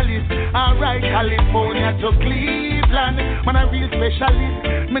italist. Alright, California to Cleveland. Man a real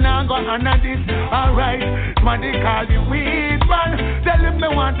specialist. Me nah go under this. Alright, man they call the weed man. Tell him me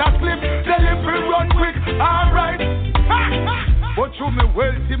want a slip. Tell him to run quick. Alright. But you me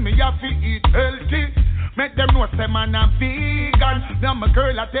wealthy, me have to eat healthy. Make them know say man a vegan. Now my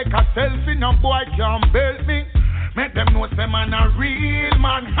girl I take a selfie, no boy can't belt me. Make them know say man a real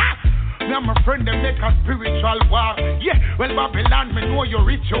man. Ha! Now my friend they make a spiritual war. Yeah, well Babylon me know your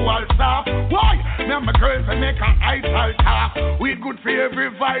ritual stuff. Why? Now my girls they make a idol talk. We good for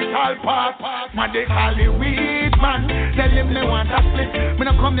every vital part. Man they call it weed man. Tell him they want a split. Me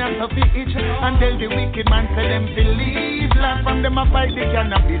no come here to be itch. And tell the wicked man tell them to leave land. From them I fight the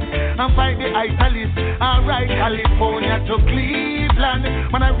cannabis and fight the italist. Alright, California to Cleveland.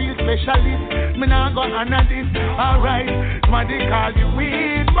 Man a real specialist. Me nah go under this. Alright, man they call it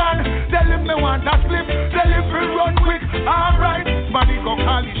weed man. Tell him me want a slip. Tell him to run quick. Alright, somebody go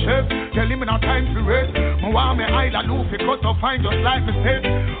call the chef. Tell him no time to rest. Me want me island loofy cut to find just like me said.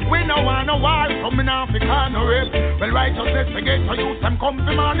 We no want no war, so me now fi call no rape. Well righteousness forget to use them come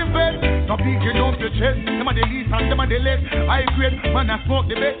fi man in bed. No big you don't your chest. Them a the least and them a the less. I grade man a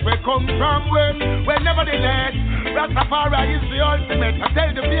smoke the best where come from west. Well nevertheless, Rastafari is the ultimate. I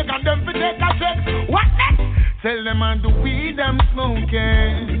tell the big and them fi take a check. What next? Tell them and the weed them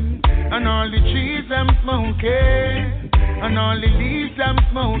smoking. And all the trees them smoking, and all the leaves them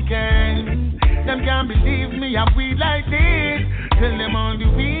smoking. Them can't believe me, I weed like this. Tell them all the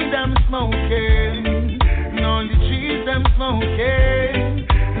weed them smoking, and all the trees them smoking,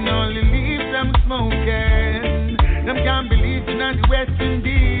 and all the leaves them smoking. Them can't believe in the West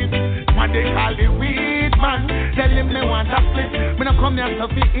Indies. Man they call the weed man. Tell him they want a split. Me no come here to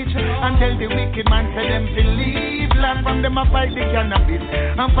be itch. And tell the wicked man tell them to leave land. From them I fight the cannabis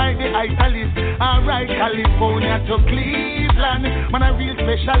and fight the italist. Alright, California to Cleveland. Man a real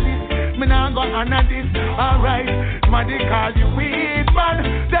specialist. Me nah go under this. Alright, man they call the weed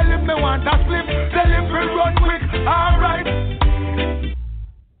man. Tell him they want a slip. Tell him to run quick. Alright.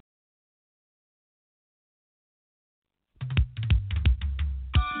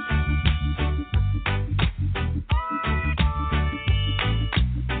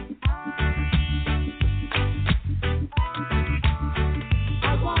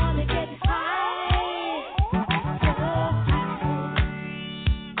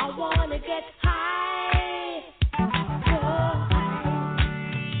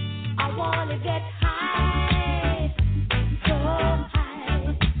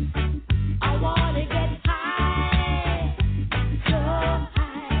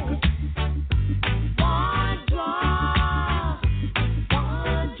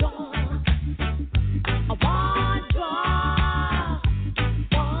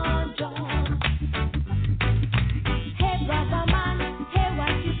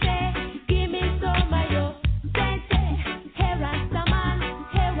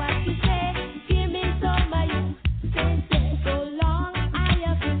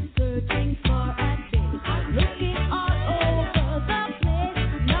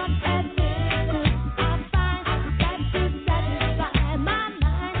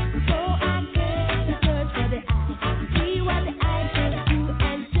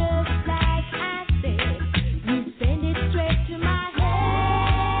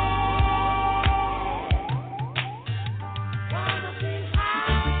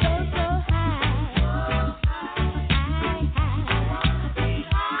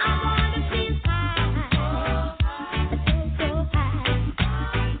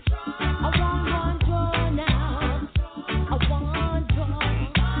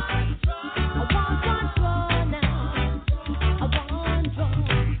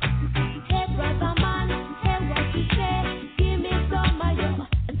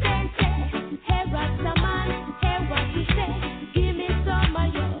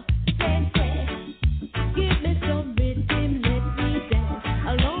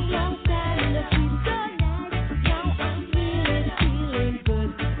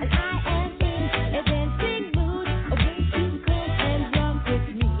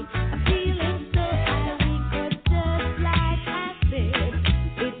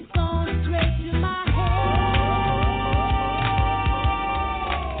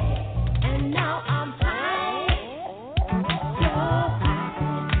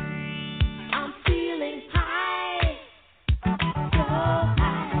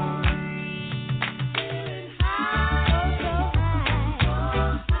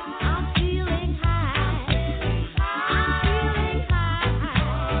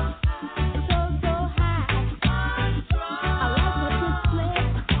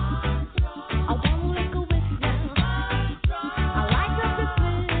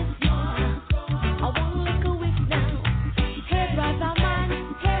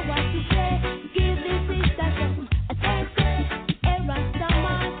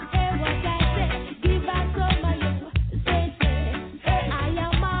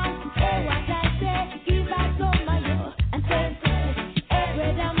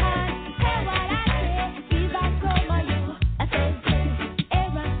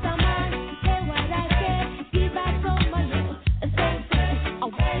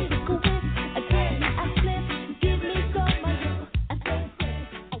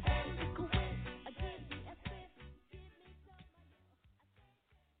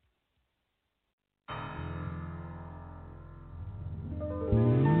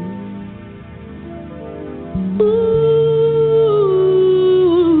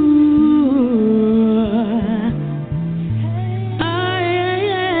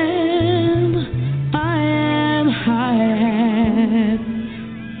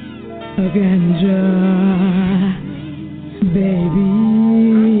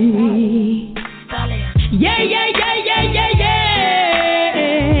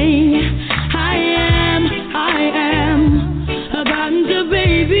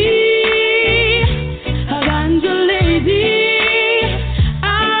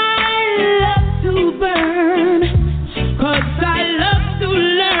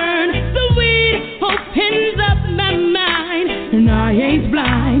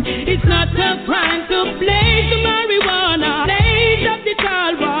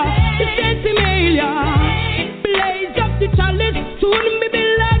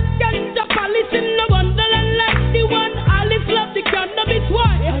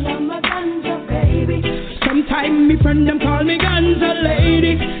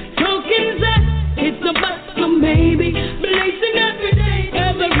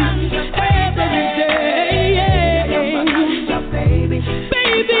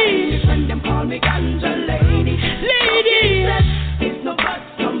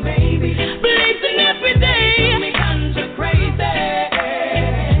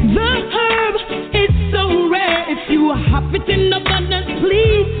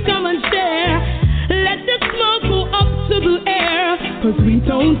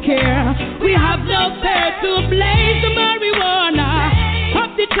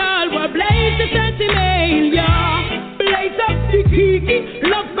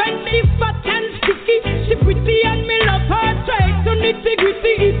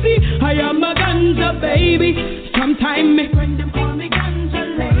 gritty. I am a ganja baby. Sometime me friend them call me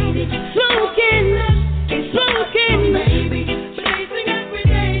ganja lady. Smoking, baby. Blazing every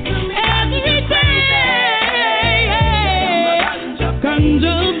day to me. Every day.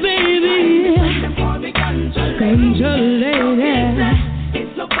 Ganja baby. Call me ganja lady.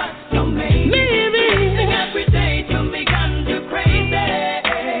 It's so fast, so maybe. Blazing every day to me ganja crazy.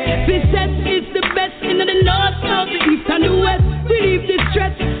 She says it's the best in the north, south, the east and the west. Relieve the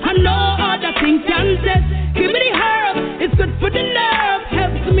stress and no other thing can test. Give me the herb, it's good for the nerve.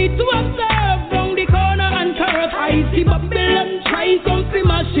 Helps me to observe round the corner and curve. I see Babylon try come to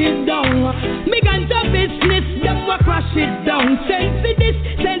mash it down. Me ganja business, them will crash it down. Sense this,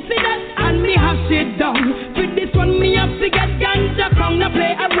 sense that, and me hash it down. With this one me have to get ganja from the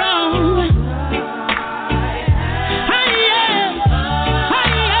play around.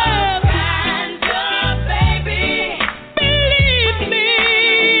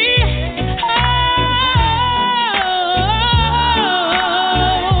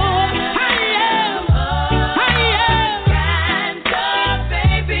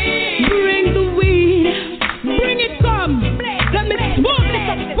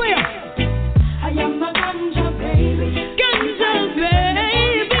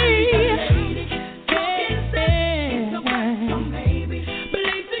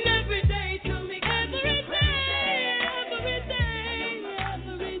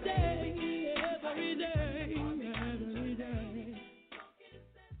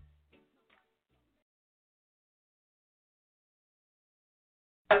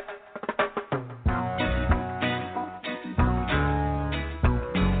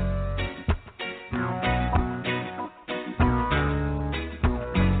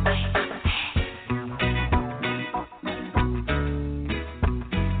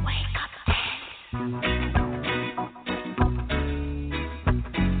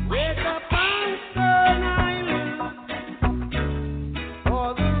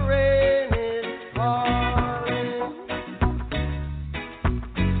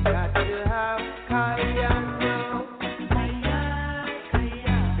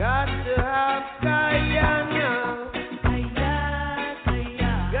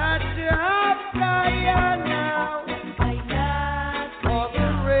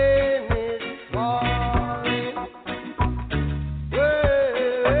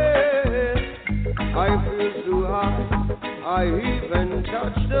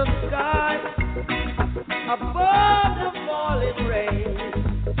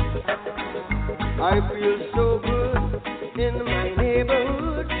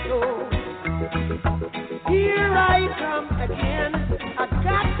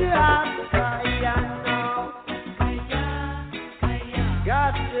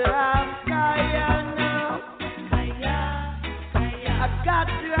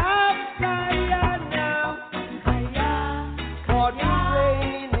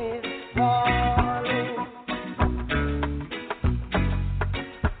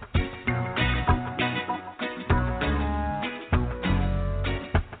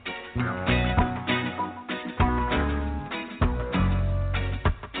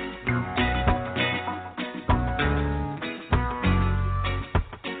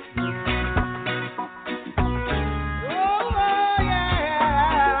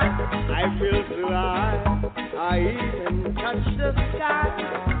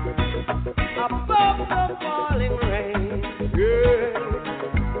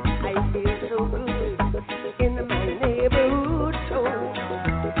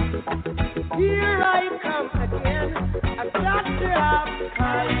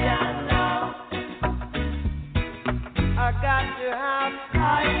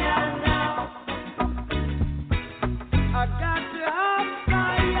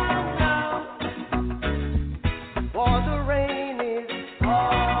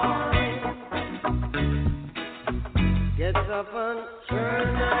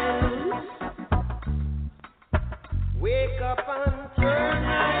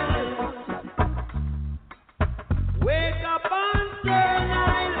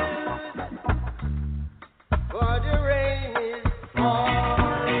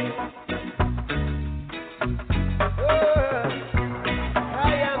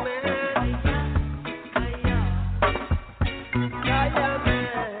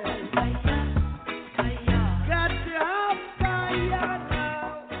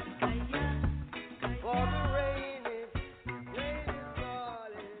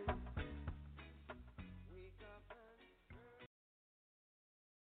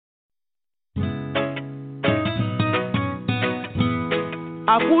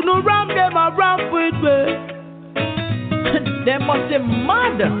 I couldn't ramp them a ramp with me. Them must be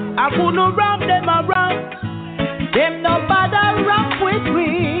mad. I couldn't rock them around. Them no bother rock with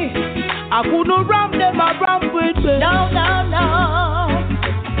me. I couldn't rock them around with me. No, no, no.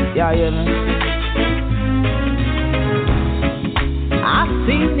 Yeah, yeah, man. I've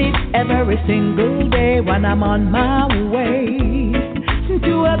seen it every single day when I'm on my way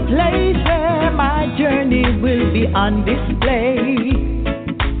to a place where my journey will be on display.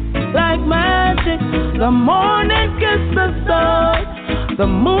 Like magic, the morning kiss the sun. The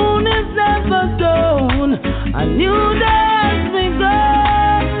moon is never done. A new day has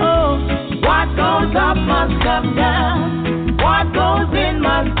begun. What goes up must come down. What goes in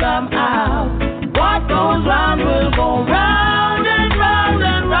must come out. What goes round will go round and round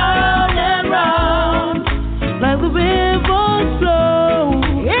and round and round. Like the river flows,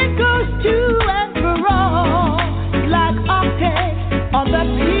 it goes to and fro. Like octaves on the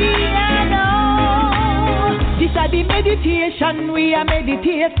piano. This is the meditation we are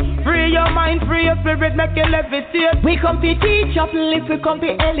meditate. Free your mind, free your spirit, make you levitate. We come to teach, uplift, we come to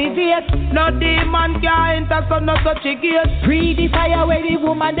elevate. No demon can enter, so no touch a gate. Free the fire where the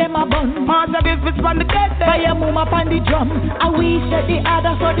woman them a burn. Master give it from the cat. Fire move up on the drum. And we set the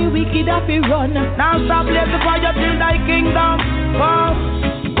order for the wicked up we run. Now stop blaze the fire till thy kingdom.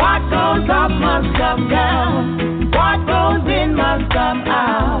 What goes up must come down. What goes in must come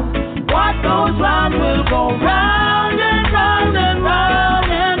out. What goes round will go round and round and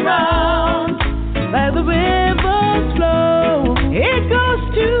round and round. Where the rivers flow, it goes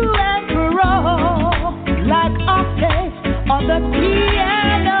to and fro. Like octaves on the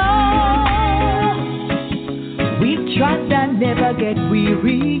piano. We trot and never get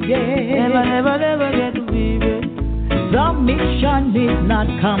weary, yeah. Never, never, never get weary. The mission is not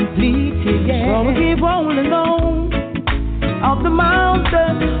completed yet. So we keep rolling on. Up the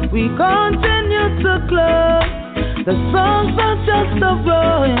mountain, we continue to climb. The songs are just a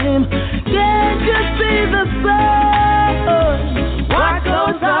rhyme. Can't you see the sun? What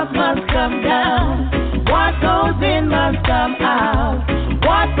goes up must come down. What goes in must come out.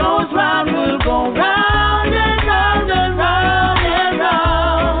 What goes round will go round and round and round and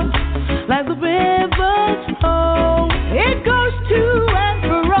round. Like the rivers flow, it goes to and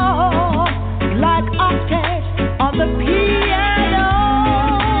fro. Like octaves on the piano.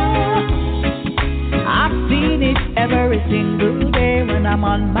 I've seen it every single day when I'm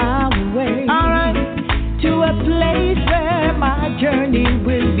on my way. Alright. To a place where my journey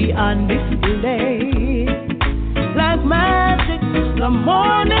will be on display. Like magic, the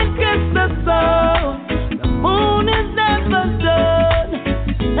morning kiss the sun. The moon is never done.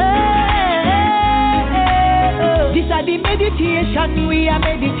 This is the meditation we are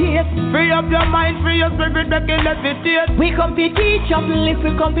meditate. Free up your mind, free your spirit, make it levitate. We come to teach, uplift,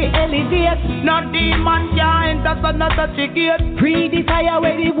 we come to elevate. No demon can enter, so not touch a gate. Free the fire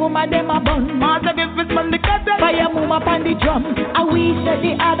where the woman them a burn. Master give it from the cat. Fire move up on the drum. And we set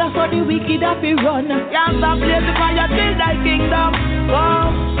the order for the wicked up we run. Can't stop blaze the fire till thy kingdom.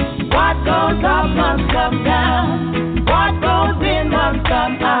 What goes up must come down. What goes in must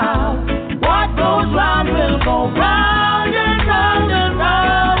come out. What goes round will go round and round and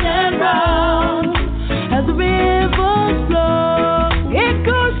round and round. As the rivers flow, it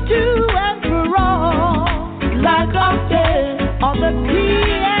goes to and fro. Like octaves on the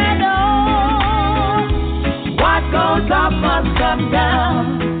piano. What goes up must come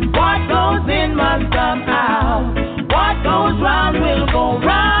down. What goes in must come out. What goes round will go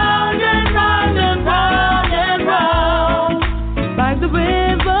round and round and round and round. Like the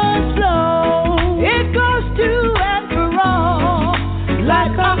rivers flow, it goes to and fro.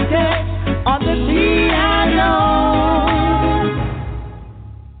 Like octaves on the piano.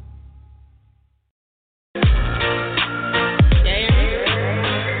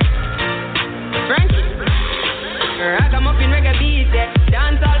 Frankie, ragamuffin reggae beat,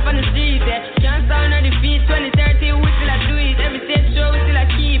 dance all on the street, chant sound on the feet. 2030 we still a do it. Every stage show we still a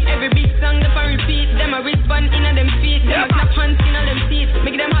keep. Every big song them a repeat. Them a respond in on them feet. Them a clap hands in on them seat.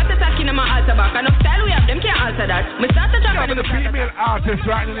 Make them heart attack in my altar back. Enough style we have, them can't alter that. Me start to talk about the female artist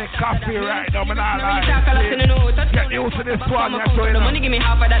right in the coffee right now. Man, I like it. Get used to this one. The money give me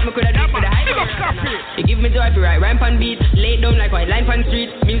half of that. Me coulda do it for the hype. You give me joy for right rhyme pan beat. Lay down like white line pan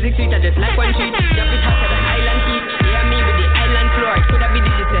street. Music sweet I just like one sheet. Jump it hotter than island heat. Yeah, me with the island floor. Coulda be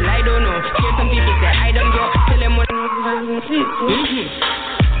digital, I don't know. Hear some people say I don't go. Tell them what.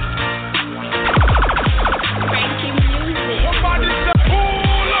 Frankie music.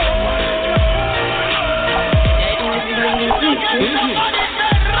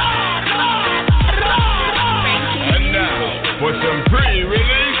 And now for some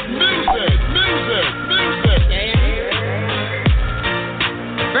pre-release music.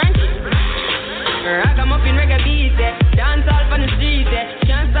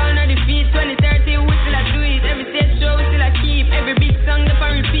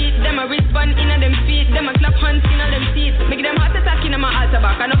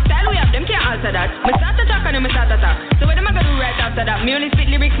 that. Me only spit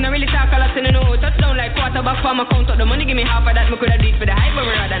lyrics, no really talk a lot in the know. Touchdown like quarterback for my count up the money, give me half of that. Me coulda do it for the hype, but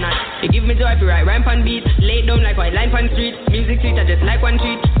me rather not. You give me joy, be right, rhyme pan beat. Lay it down like white line pan street. Music sweet, I just like one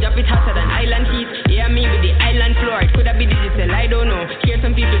treat. Drop it hotter than island heat. Yeah, me with the island floor. It coulda be digital, I don't know. Hear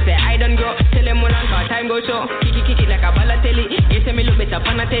some people say I don't grow. Tell them one on for time go show. Kick it like a ballatelli. You say me look better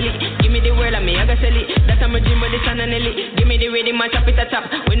on a telly. Give me the world and me I go sell it. That's how me dream with the sun and Nelly. Give me the rhythm and chop it a chop.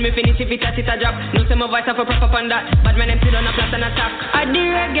 When me finish if it a drop. No say my voice have a proper on that. Badman them sit on a flat and a top. I the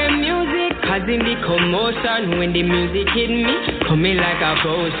reggae music, cause in the commotion. When the music hit me, coming like a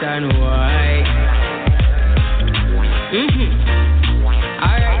potion. Why?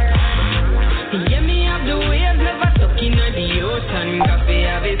 Alright. Yeah, me have the waves, never stuck in the ocean. Coffee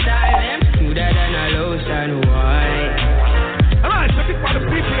have a style, them smoother than a lotion. Why? Alright, so this for the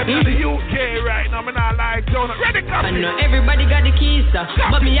people in the UK right now. I'm not like donut. Ready, I know everybody got the keys,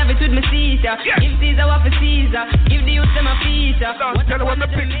 but me have it with my Caesar. Yes. Give Caesar what for Caesar. Give the youth them a feature. Don't tell them the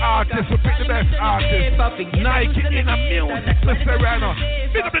big artists, we pick the best artists. Nike in a music, let's say right now.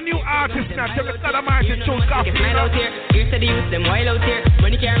 Pick up the new artists now. Tell me that I'm out to choose coffee. Get out here. Here's to the youth them wild out here.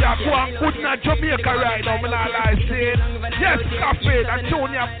 Money can't yeah, go on, good now Jamaica right now. I'm not like saying, yes, coffee. That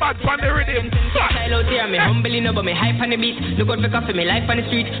Junior bad on the rhythm. Style out here, me humbly no, but me hype on the beat. Look out for coffee, me life on the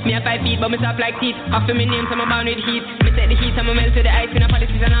street. Me have 5 feet, but me soft like teeth. Coffee me name, so I'm bound with heat. Me take the heat, and me melt to the ice. In a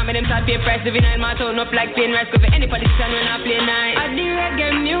politician, and me them start pay price. Living in my tone up like plain rice. Cause for any politician when I play nice. I the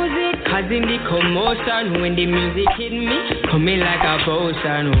reggae music, cause in the commotion. When the music hit me, coming like a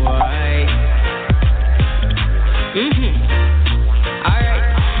potion. Why? Alright.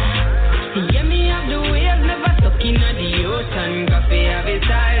 Yeah, me have the waves, never stuck in the ocean. Coffee have a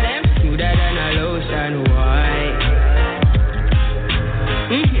style, them smoother than a lotion. Why?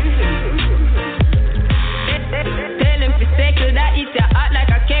 Tell them to circle that eat your heart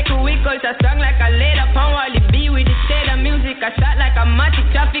like a cake. We culture strong like a leather pound while it be with the state of music. A shot like a matic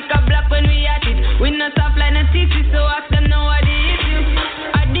traffic a block when we at it. We not soft like a tissue, so ask them now what the issue.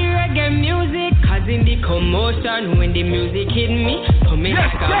 I the reggae music, cause in the commotion. When the music hit me, coming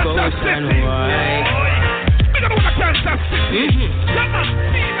like a potion. Why? We don't want to Kansas City.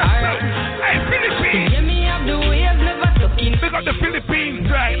 Alright. Hey, Philippines. Yeah, me have the waves, never stuck in. Big up the Philippines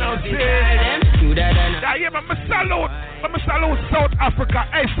right now, see. Yeah, but me salute South Africa.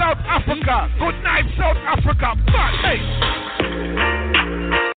 Hey, South Africa. Good night, South Africa. But, hey.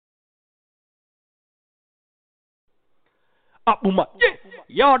 Abuma.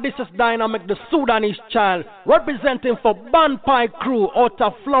 Yo, this is Dynamic, the Sudanese child, representing for Bandpipe Crew out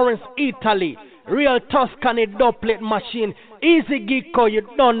of Florence, Italy. Real Tuscany doublet machine. Easy Gecko, you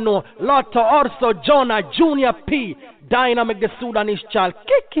don't know. Lotto Orso, Jonah, Junior P. Dynamic, the Sudanese child.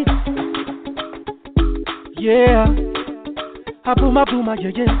 Kick it. Yeah. Abuma, booma,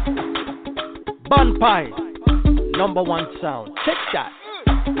 yeah, yeah. Bandpipe. #1 sound. Check that.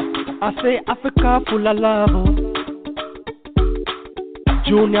 I say Africa full of love.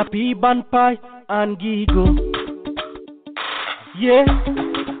 Junior P, Bandpipe, and Gigo. Yeah.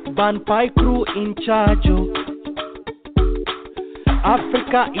 Bandpipe Crew in charge.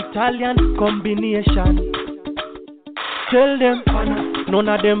 Africa Italian combination. Tell them none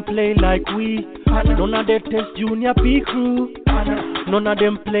of them play like we. None of them test Junior P Crew. None of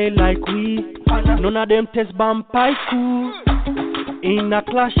them play like we. None of them test Bandpipe Crew. In a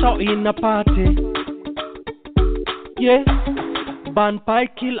clash or in a party. Yeah.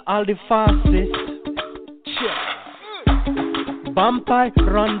 Bandpipe kill all the fastest. Bandpipe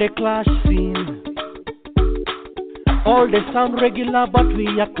run the clash scene. All they sound regular, but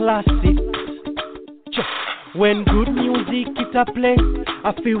we are classic. When good music it a play,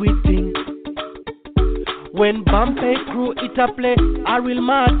 I feel we think. When Bandpipe Crew it a play, I real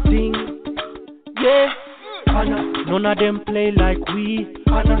mad thing. Yeah, none of them play like we.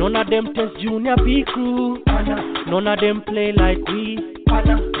 None of them test Junior P Crew. None of them play like we.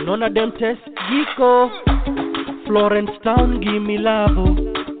 None of them test Gecko. Florence Town give me love.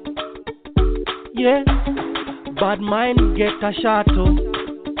 Yeah, bad mind get a shot.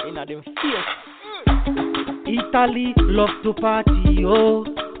 Inna them face. Italy love to party. Oh,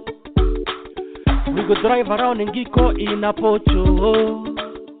 we go drive around in Gecko in a Pocho.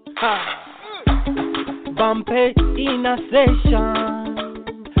 Ha. Bandpipe in a session.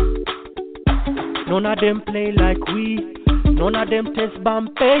 None of them play like we. None of them test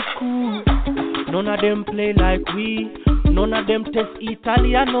Bandpipe Crew. None of them play like we. None of them test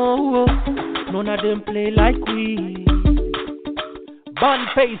Italiano. None of them play like we.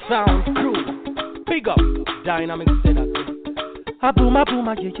 Bandpipe Sound Crew. Big up. Dynamic setup. Abuma,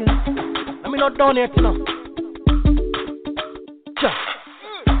 booma, yeah, yeah. I mean, not done yet, no.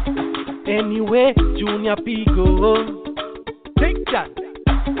 Anyway, Junior P go. Take that.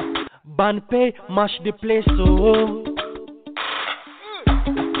 Banpay mash the place so.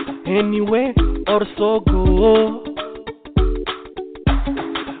 Anyway or so go.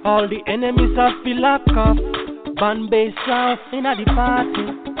 All the enemies have feel lock off. Banpay sound inna the party.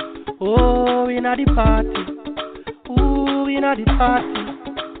 Oh, inna the party. Ooh, inna the party.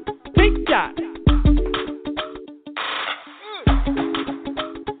 Take that.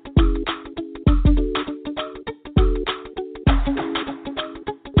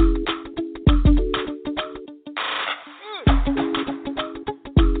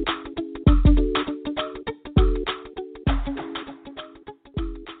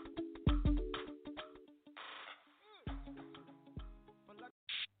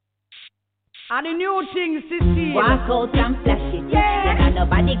 And the new thing, sissy. Walk out and flash it. Yeah. Then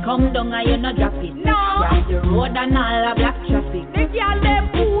nobody come down and you no drop it. No. Cross the road and all the black traffic. The girl them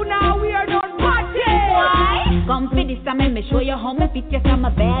cool now, we are not party. Why? Come for this and me show you how me fit you from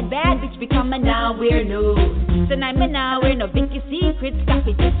a bad bitch become a now we're new. Tonight me now we're no Vicky secrets. Stop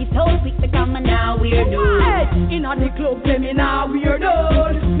it, take it out quick become a now we're new. In the club, say me now we're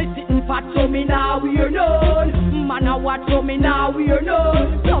done. Me sitting fat, so me now we're done. Man a watch, so me now we're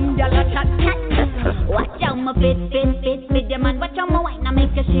done. Some gyal a chat. Watch out my fit, with your man. Watch out my wine, I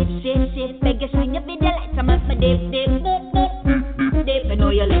make a shit. Beg you shine your video lights, I make my dip. I know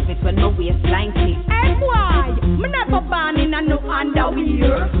you love it when my waistline kick. Hey boy, me never born in a no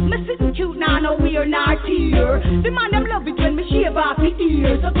underwear. Me sitting cute now, no we're not here. The man them love it when me shave off the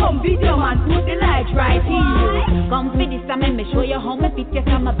ears. So come video man, put the lights right here. Come for this, I make me show you how me fit you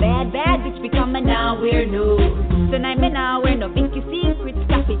from a bad bitch become a now we're new. Tonight me now we're no Vicky secrets.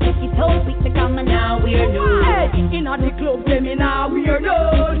 Stop it, take it out quick become a now we're new. In the club, say me now we're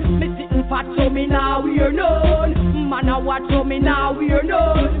done. Me sitting fat, so me now we're done. Man a watch, so me now we're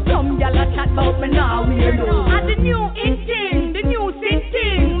done. Some gyal a chat about me now we're done. And the new in thing, the new sin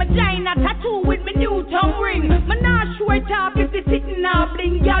thing. My China tattoo with me new tongue ring. Me now show it off if they sitting now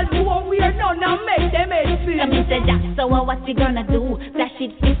bling. Gyal do what we're done and make them feel. So me say Jack, so what you gonna do? Flash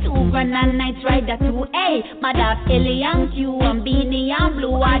it for 2 grand and night rider too. Hey, my dog Ellie and Q and Beanie and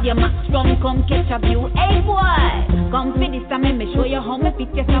Blue. All your max rum come catch a view. Hey boy, come for this and me show you how me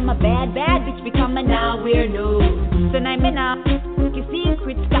fit you from a bad bitch become a now we're new. Tonight me now you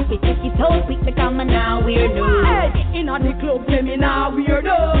secret stop it, take it out quick become a now we're new. In the club, say me now we're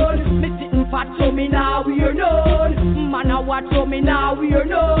done. Me sitting fat, so me now we're done. Man a watch, so me now we're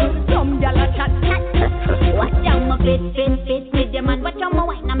done. Some gyal a chat. Watch out my fit with your man. Watch out my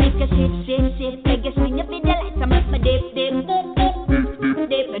wine, I make a shit. Beg you shine your video lights, I make my dip.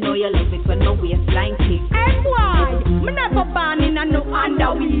 I know you love it when my waistline kick. Hey boy, me never born in a no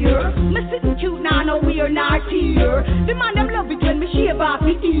underwear. Me sitting cute now, no we're not here. The man them love it when me shave off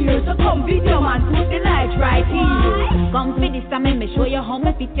the ears. So come video man, put the lights right here. Come for this and me show you how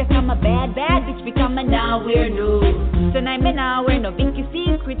me fit you from a bad bitch become a now we're new. Tonight me now we're no Vicky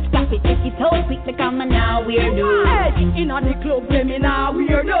secrets. Stop it, take it out quick become a now we're new. In the club, say me now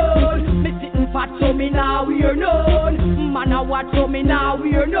we're done. Me sitting fat, so me now we're done. Man a watch, so me now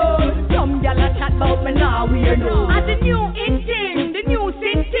we're done. Some gyal a chat about me now we're done. And the new in thing, the new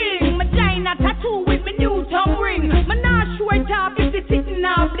sin thing. My China tattoo with me new tongue ring. Me now show it off if they sitting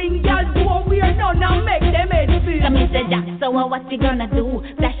now bling. Gyal do what we're done and make them head feel. So me say Jack, so what you gonna do?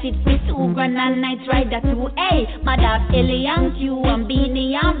 Flash it for 2 grand and night rider too. Hey, my dog Ellie and Q and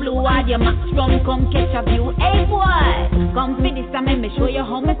Beanie and Blue. All your max rum come catch a view. Hey boy, come for this and me show you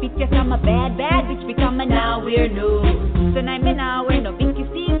how me fit you from a bad bitch become a now we're new. Tonight me now we're no Vicky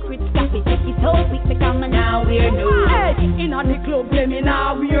secrets. Stop it, take it out quick become a now we're new. In the club, say me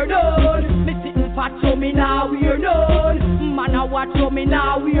now we're done. Me sitting fat, so me now we're done. Man a watch, so me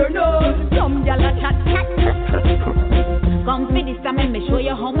now we're done. Some gyal a chat. Come for this and me show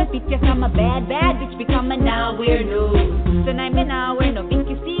you how me fit you from a bad bitch become a now we're new. Tonight me now we're no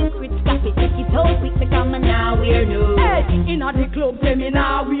Vicky secrets. Stop it, take it out quick become a now we're new. In the club, say me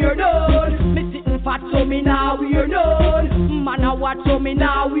now we're done. Me sitting fat, so me now we're done. Man a watch, so me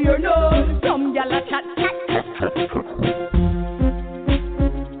now we're done. Some gyal a chat.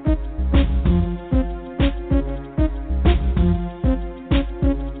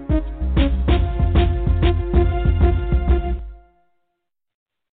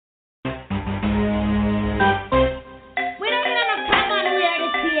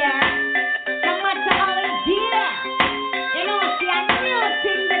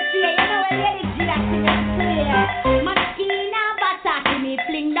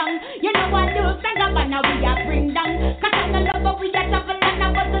 You know what do, think about now we are bring down. Cause I'm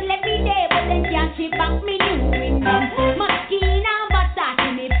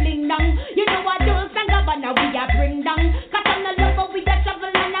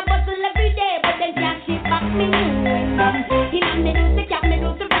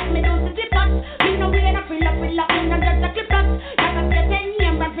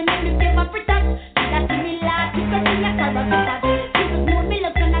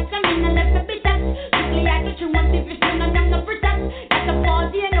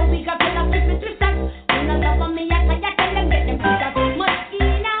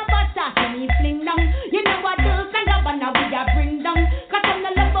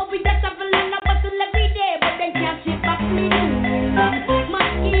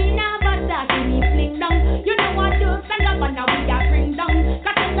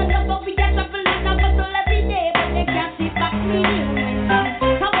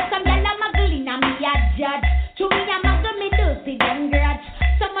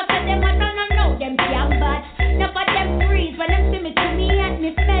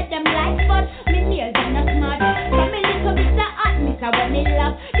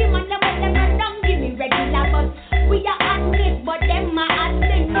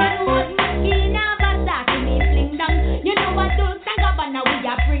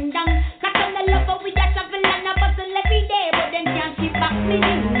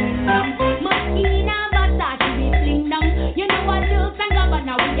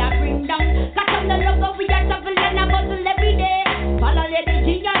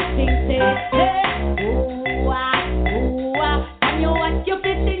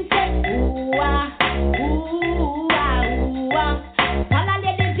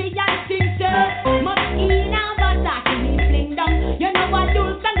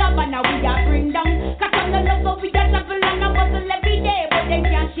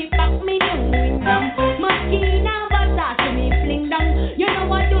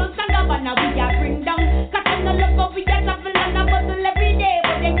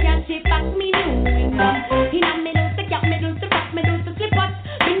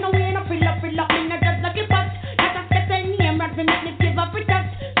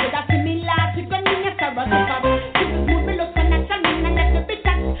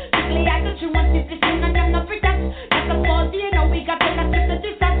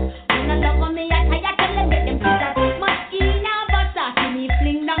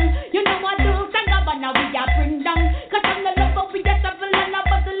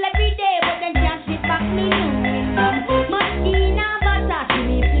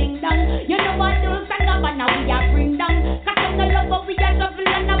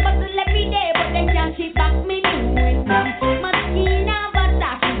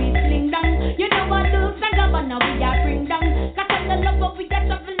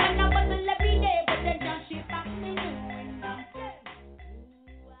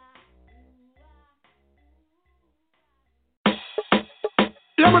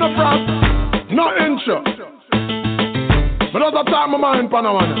frost, no inch. But as I talk my mind,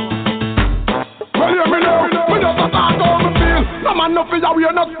 Panama. Well, hear me now, me just a talk how me feel. No man no fear, we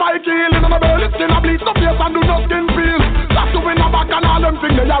are not spike healing. On a belly skin, a bleach, no face and do no skin feel. Stop to win a back and all them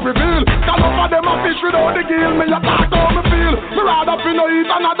things they a reveal. Call over them a fish without the gill. Me a talk how me feel. Me rather fi no eat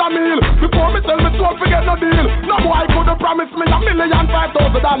another meal. Before me sell me soul, forget no deal. No boy could promise me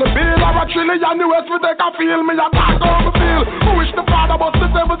 $1,500,000 bill. Or $1 trillion US we take a feel. Me a talk how me feel. Who wish the father bust the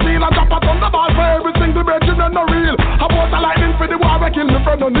 17 and drop a thunderball for every single virgin and no real. I bought a lightning for the war, I kill me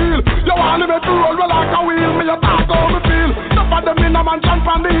friend O'Neal. You want me to roll like a wheel, me a talk how me feel. Enough of them in a mansion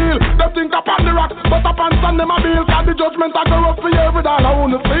from the hill. They think upon the rock, but upon stand them a bill. Cause the judgment I go up for every dollar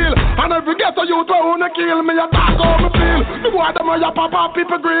who feel. And every ghetto youth who wanna kill, me a talk how me feel. The boy them where you pop up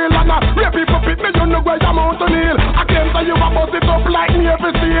people grill. And rape people pit me, you know where you mount to kneel. I claim that you a bust it up like me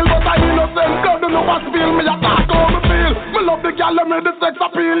every steel. But I innocent, God don't know what's feel. Me a talk how me feel. Me love the gal me the sex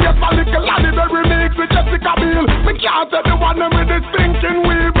appeal. Yes, a little laddie the remix with Jessica Biel. Me can't tell the one them with the stinking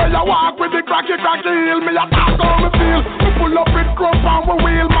weed. Where you walk with the cracky heel. Me a talk how me feel. We pull up with crump and we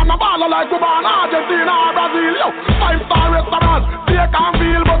wheel. Man a baller like we born Argentina or Brazil. Yo, 5-star restaurant, steak and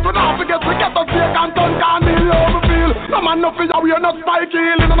veal. But we not forget we get a steak and ton can deal. Yo, me feel. No man no fear, we are not spike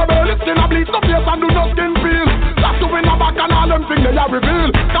healing. On a belly skin a bleach, no face and do no skin feel. Stop to win a back and all them things they a reveal.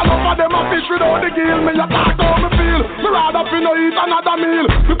 Call over them a fish without the gill. Me a talk how me feel. Me rather fi no eat another meal.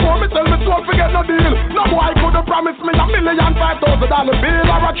 Before me sell me soul, forget no deal. No boy could promise me $1,500,000 bill.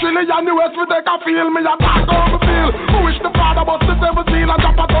 Or $1 trillion US we take a feel. Me a talk how me feel. Who wish the father bust the 17 and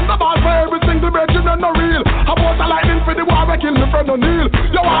drop a thunderball for every single virgin and no real. I bought a lightning for the war, I kill me friend O'Neal.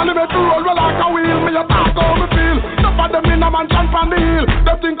 You want me to roll like a wheel. Me a talk how me feel. Enough of them in a mansion from the hill.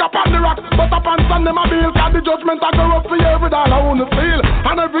 They think upon the rock, but upon stand them a bill. Cause the judgment I go up for every dollar who feel.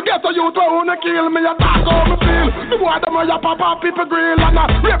 And every ghetto youth who wanna kill. Me a talk how me feel. The boy them where you pop up people grill. And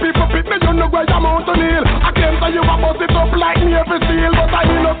rape people pit me, you know where you mount to kneel. I claim that you a bust it up like me every steel. But I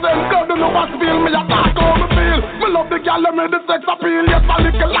innocent, God don't know what's feel. Me a talk how me feel. Me love the gal me the sex appeal. Yes, a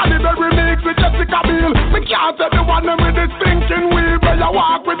little laddie the remix with Jessica Biel. Me can't tell the one them with the stinking weed. Where you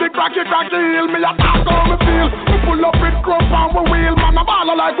walk with the cracky heel. Me a talk how me feel. We pull up with crump and we wheel. Man a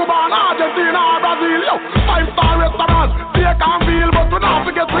baller like we born Argentina or Brazil. Yo, 5-star restaurant, steak and veal. But we not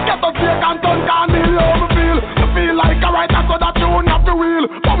forget we get a steak and ton can deal. Yo, me feel like a writer so that you not the wheel.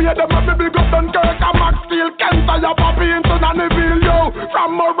 But we had them up the big up Dunkirk and Max Steel. Kent and your papi into Nannyville. Yo,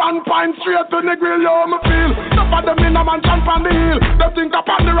 from Moran Pine straight to the grill. Yo, me feel. Enough of them in a mansion from the hill. They think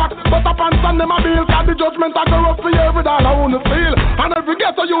upon the rock, but upon stand them a bill. Cause the judgment I go up for every dollar who feel. And every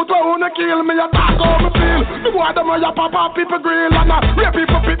ghetto youth who wanna kill. Me a talk how me feel. The boy them where you pop up people grill. And rape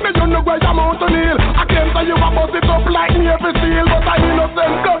people pit me, you know where you mount to kneel. I claim that you a bust it up like me every steel. But I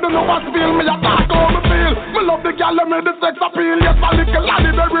innocent, God don't know what's feel. Me a talk how me feel. Me love the gal me the sex appeal. Yes, a little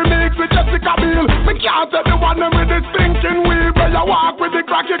laddie the remix with Jessica Biel. Me can't tell the one them with the stinking weed. Where you walk with the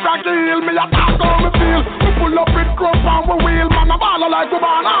cracky heel. Me a talk how me feel. We pull up with crump and we wheel. Man a baller like we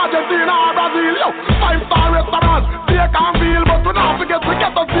born Argentina or Brazil. Yo, 5-star restaurant, steak and veal. But we not forget we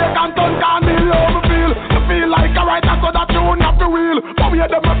get a steak and ton can deal. Yo, me feel like a writer so that you not the wheel. But we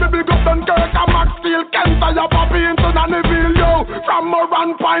had them up the big up Dunkirk and Max Steel. Kent and your papi into Nannyville. Yo, from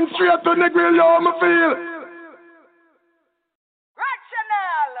Moran Pine straight to the grill. Yo, me feel.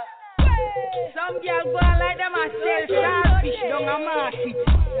 Some girl go like them a sell sharpish down a market.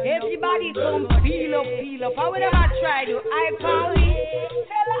 Everybody come peel up. How will them a try to hype on we?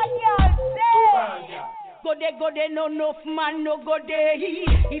 Tell a girl say. Go there, no enough man no go there.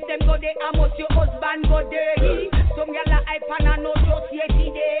 If them go there, almost your husband go there. Some girl a hype and a no just yet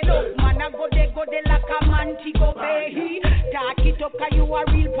today. No man a go there like a man to go pay. Talk it up 'cause you a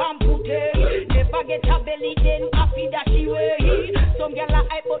real pampute. Never get a belly then happy that she way. Some girl a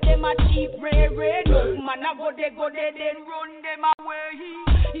hype but them a cheap ray. No man a go there then run them away.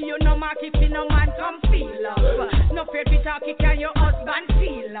 You know mark if you no man come feel up. No fear to talk it can your husband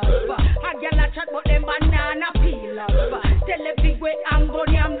feel up. A girl a chat but them banana peel up. Tell the big way I'm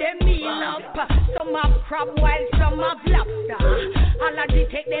going yam them meal up. Some have crab while some have lobster. All of the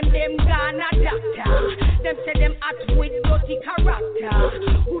take them Ghana doctor. Them say them at with dirty character.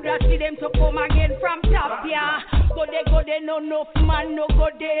 Who da see them to come again from top, yeah. Go there, no enough man no go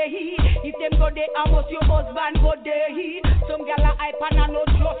there. If them go there, almost your husband go there. Some gal a hype and a no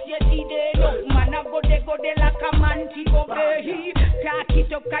just yet today. No man a go there like a man to go pay. Talk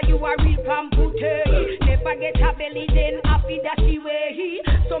it up 'cause you a real pampute. Never get a belly then happy that she way.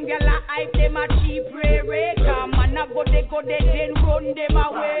 Some gal a hype them a cheap ray. Come man a go there then run them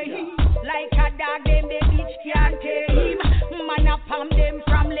away. Like a dog them the bitch can't tame. Man a palm them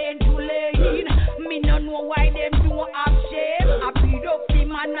from lane to lane. Me no know why them don't have shame. I beat up the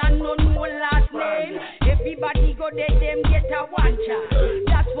man and child.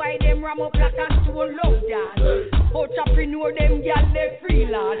 That's why them ram up like a stone love that. Entrepreneur them gal they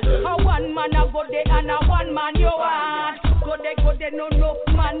freelance. A one man a go there and a one man you want. Go there, no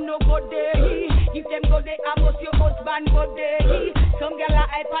man no go there. If them go there, I must your husband go there. Some gal a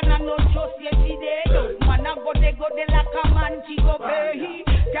hype and a no trust yesterday. No man a go there like a man she go pay.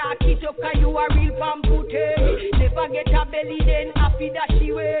 Talk it up 'cause you a real pampute. Never get a belly then happy that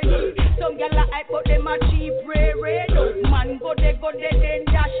she way. Some gal a hype but them a cheap ray. No man go there then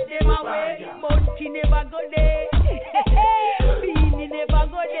dash them away. Monty never go there. Beanie never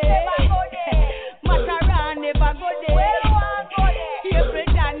go there. Mataran never go there.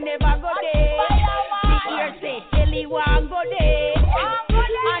 Capleton never go there. The ear say Kelly want go there.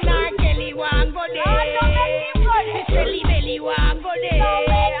 And our Kelly want go there. The Shelly Belly want go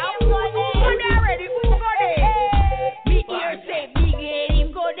there. Who they ready? Who go there? The ear say Big Head him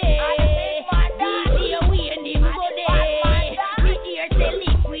go there. DJ Wayne him go there. The ear say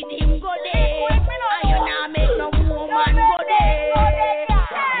Liquid him go there. And you now make no woman go there.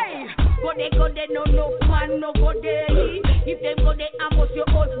 Hey, go there, no man no go there. If them go there, I must your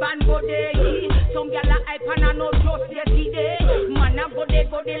husband go there. Some gyal a hype and I know just yesterday. Man a go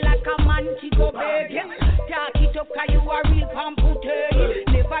there like a man she go beg. Talk it up 'cause you a real pampute.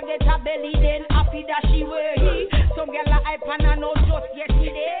 Never get a belly then happy that she way. Some gyal a hype and I know just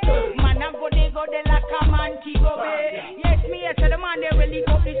yesterday. Man a go there like a man she go beg. Yes, me yes, the man they really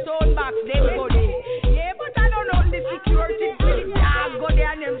got the stone box them go there. Yeah, but I don't know the security with dog go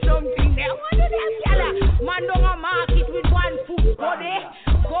there and them something there. What do them gyal? Man don't a market with one foot go there.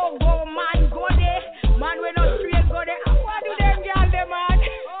 Go man go there. Man we no straight go there. What do them gyal them man?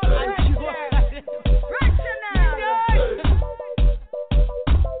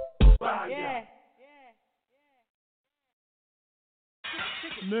 Yeah.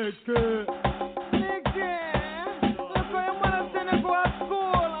 Nikki, look how your mother send you go to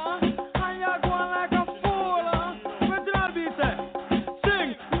school, and you're going like a fool, What did I be say? Sing,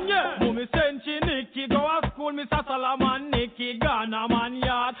 yeah. Mommy send you Nikki go to school, Mr. Solomon, Nikki, Ghana man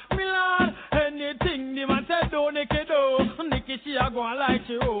yard. Me lord, anything the man said do, Nikki do. Nikki she a going like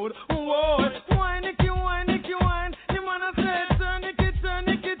she road. Whoa, why Nikki, why Nikki, why? The man a say turn, Nikki turn,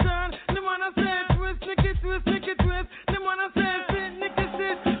 Nikki turn. The man a say twist, Nikki twist, Nikki twist. The man a say sit, Nikki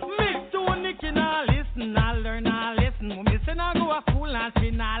sit. Mix to Nikki now listen, I learn, I listen. Mommy say now go to school and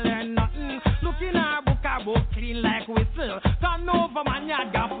she not learn nothing. Look in her book clean like whistle. Turn over man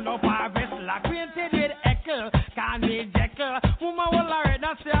yard got full up her vessel. Acquainted with Eckle, can't be Jekyll. Woman will already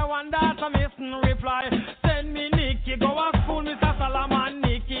say I want that to missing reply. Send me Nikki go to school, Mr. Solomon,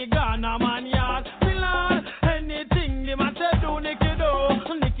 Nikki Ghana man yard. Me lord, anything the man say do, Nikki do.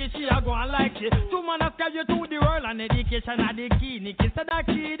 Nikki she a go and like it. Two man ask you to the world and education are the key. Nikki said that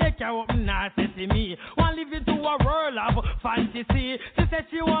key they can open her say to me. Want live into a world of fantasy. She said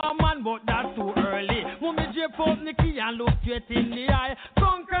she want a man but that's too early. Mommy drape up Nikki and look straight in the eye.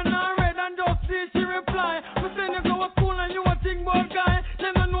 Conquer and red and just see she reply. Me say you go to school and you a think about guy.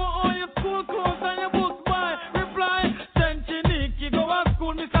 Never know all your school clothes and your books buy. Reply, send she Nikki go to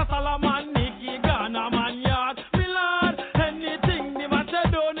school, Mr. Solomon, Nikki Ghana man yard. Me lord, anything the man say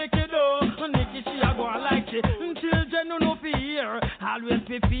do, Nikki do. Nikki she a go and like it. Children who no fear, always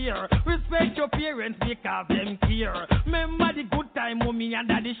prepare. Respect your parents because them care. Remember the good time mommy and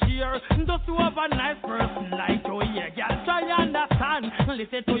daddy share. Just to have a nice person like you here. Girl try understand,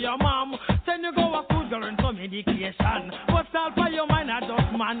 listen to your mom. Send you go to school girl and some education. What's all for your mind are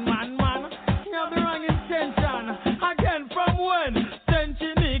just man. You have the wrong intention. Again from when? Send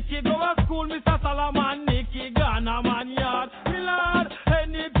you Nikki go to school, Mr. Solomon, Nikki Ghana man yard. Me lord,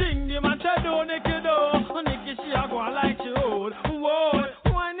 anything the man say do, Nikki do. Nikki she a go like she old. Whoa,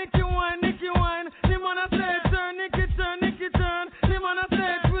 why Nikki, why Nikki, why? The man a say turn, Nikki turn, Nikki turn. The man a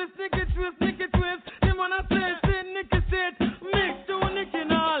say twist, Nikki twist, Nikki twist. The man a say sit, Nikki sit. Mix to Nikki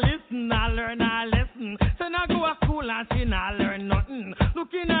now listen, I learn, I listen. So now go to school and she not learn nothing.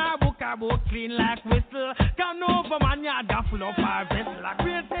 Look in her book clean like whistle. Come over man yard got full of her vessel.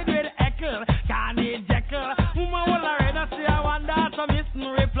 Acquainted with Eckle, can't be Jekyll. Woman will already say I want that to missing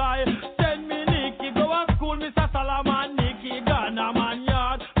reply. Send me Nikki go to school, Mr. Solomon, Nikki Ghana man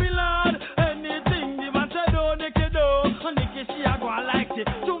yard. Me lord, anything the man say do, Nikki do. Nikki she a go and like it.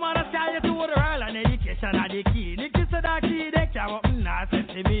 Two man a say you to the world and education are the key. Nikki said that key they can open her say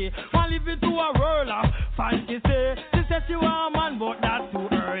to me. Want live into a world of fantasy. She said she want a man but that's too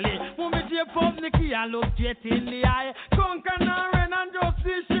early. Mommy drape up Nikki and look straight in the eye. Conquer and red and just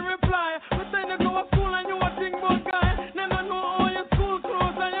see she reply. But then you go to school and you a think about guy. Never know all your school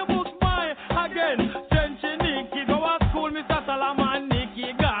clothes and your books buy. Again, send she Nikki go to school, Mr. Solomon,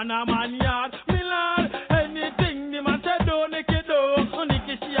 Nikki Ghana man yard. Me lord, anything the man say do, Nikki do.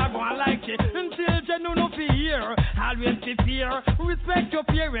 always be fear. Respect your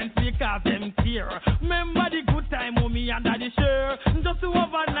parents because them care. Remember the good time when me and daddy share. Just to have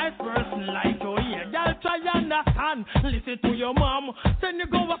a nice person like you here. Y'all try understand. Listen to your mom. Send you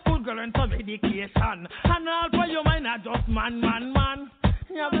go a school girl and some education. And all for your mind are just man.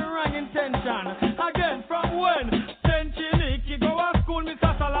 You have the wrong intention. Again, from when? Senchi Nikki go to school,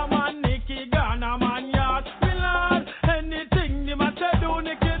 Mr. Salaman, Nikki, Ghana, man, yard. Me lord, anything the matter do,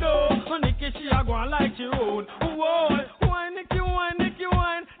 Nikki do. Nikki, she a go on like she own. Whoa, why Nikki,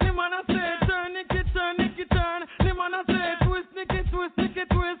 wine? The man a say, turn, Nikki, turn. The man a say, twist, Nikki,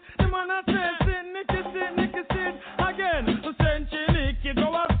 twist. The man a say, sit. Again, Senchi Nikki go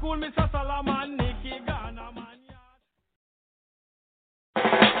to school, Mr. Salaman, Nikki, Ghana, man.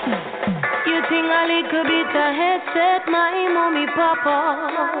 You think a little bit of headset, my mommy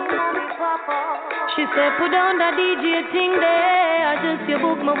papa. She said put down the DJ thing there. I just your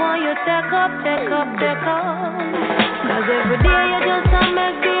book, my boy, you take up. Cause every day you just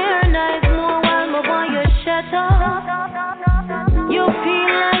make the air nice more while my boy you shut up. You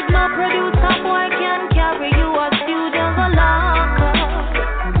feel like no producer boy can carry you a studio locker.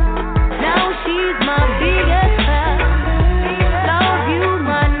 Now she's my biggest fan. Love you,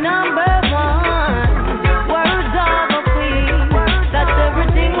 my number.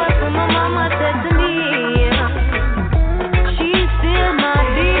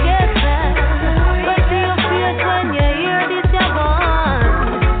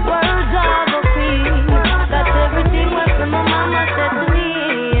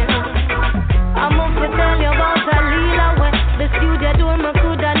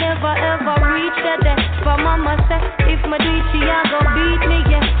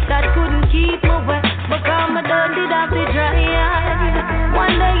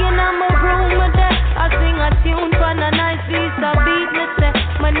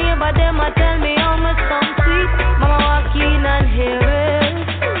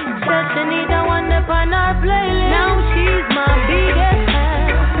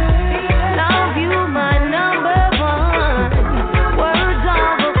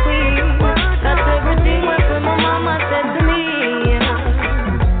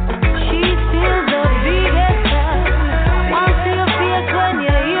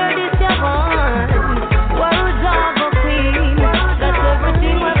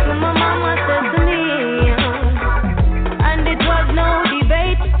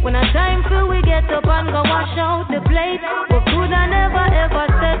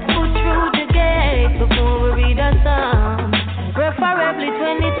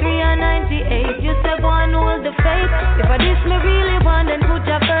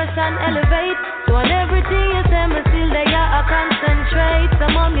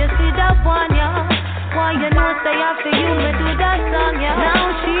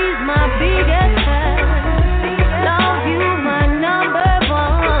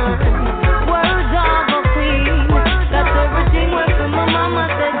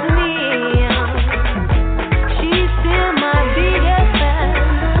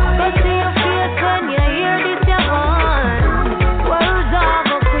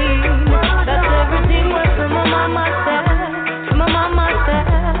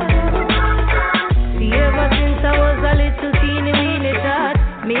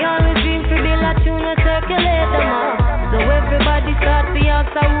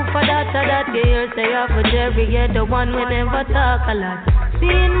 The one we never talk a lot. See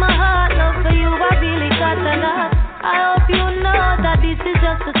in my heart, love for you, I really got a lot. I hope you know that this is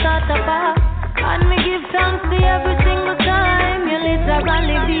just the start of part. And me give thanks to every single time you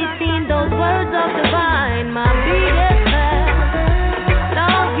literally be seen those words of the vine. My biggest fan,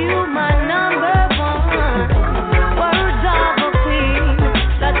 love you, my number one. Words of a queen,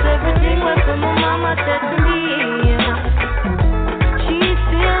 that's everything what my mama said to me. She's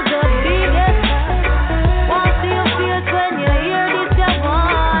still the biggest.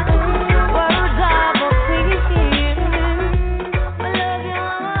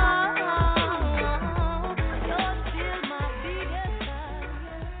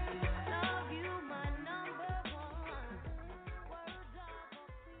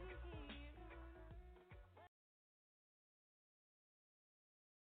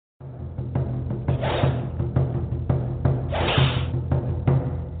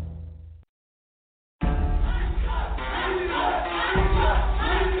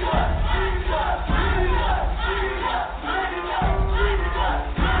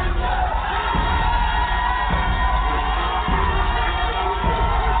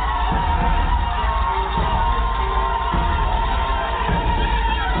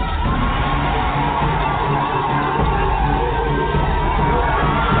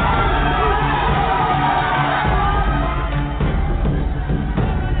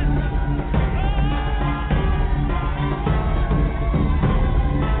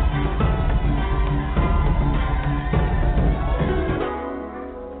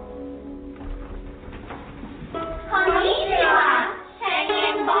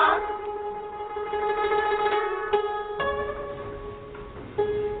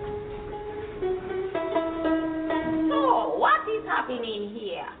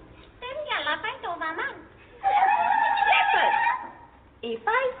 there. Them girl a fight over man. Listen, if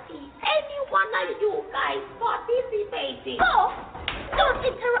I see any one of you guys participating, don't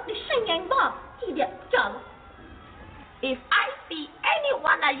interrupt the singing, Bob, idiot girl. If I see any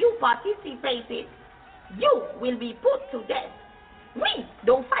one of you participating, you will be put to death. We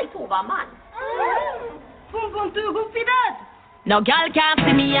don't fight over man. Come too good for that. No girl can't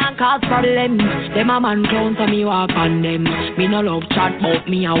see me and cause problem. Them a man clown so me walk on them. Me no love chat but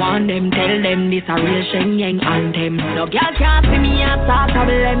me I want them. Tell them this a real Shenyang anthem. No girl can't see me and cause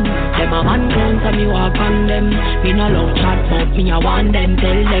problem. Them a man clown so me walk on them. Me no love chat but me I want them.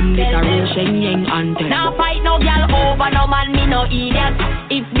 Tell them this a real Shenyang anthem. Now fight no girl over no man, me no idiot.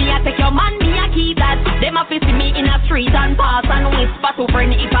 If me a take your man, me a keep that. Them a see me in a street and pass and whisper to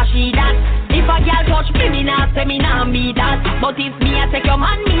friend if a she that. If a girl touch me nah say me nah be that. But if me a take your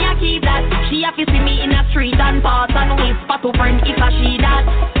man, me a keep that. She a see me in a street and pass and whisper to friend if a she that.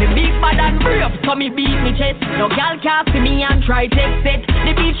 Me big bad and brave, so me beat me chest. No girl can't see me and try take set.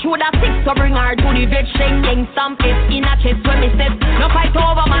 The bitch would a sick, so bring her to the vet. Shenyang stamp it in a chest when me step. No fight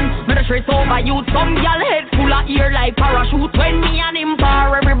over man, me the stress over youth. Some girl head full of ear like parachute. When me and him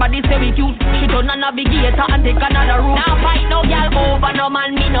par, everybody say we cute. She turn a navigator and take another route. Now fight no girl over no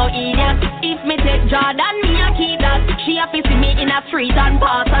man, me no idiot. If me take Jordan, me a keep that. She a see me in a street and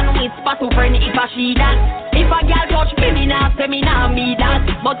pass and whisper to friend if a she that. If a girl touch me nah say me nah me that.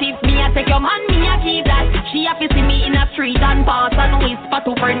 But if me a take your man, me a keep that. She a see me in a street and pass and whisper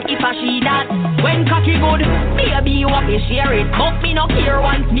to friend if a she that. When cocky good, baby you a fi share it. But me no care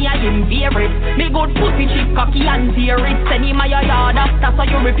once me a him favorite. Me good pussy chip cocky and tear it. Send him a your yard after so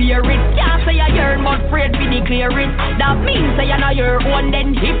you repair it. Can't say a yearn but afraid fi declare it. That means say you know your own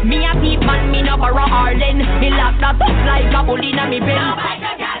then. If me a keep man, me no borrow or then. Me lock that up like a bull in a me bed. Now fight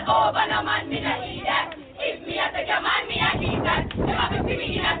a girl over no man, me no eat that. If me a take your man, me a keep that. Them a see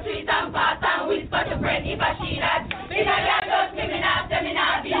me in a street and pass and whisper to friend if a she that. If a girl touch me nah say me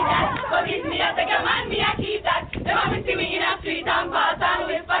nah be that. But if me a take your man, me a keep that. Them a see me in a street and pass and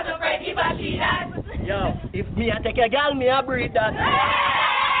whisper to friend if a she that. Yo, if me a take a girl, me a breed that.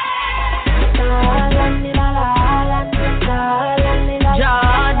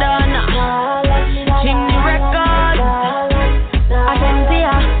 Jordan, Chimney Record, I can see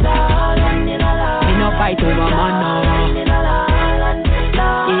ya. Me no fight over man no.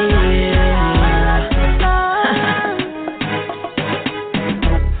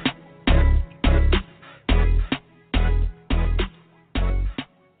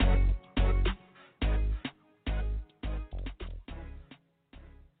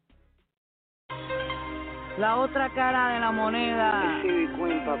 La otra cara de la moneda. Sí,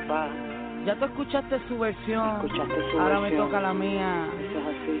 Queen, papá. Ya tú escuchaste su versión. Ahora me toca la mía. Eso es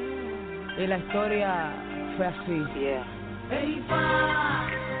así. Y la historia fue así. Yeah. Hey, pa,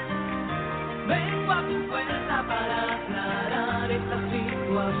 vengo a tu puerta para aclarar esta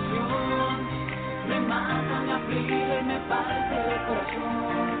situación. Me mata, me aflige, me parte el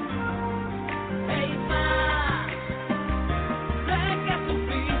corazón. Hey, pa, sé que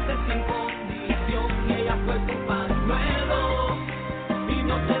sufriste sin condición y ella fue tu pañuelo y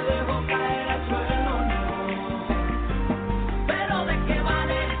no te dejó caer al suelo, no. Pero de qué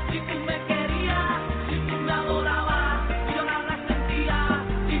vale si tú me querías, si tú me adorabas, y yo la resentía,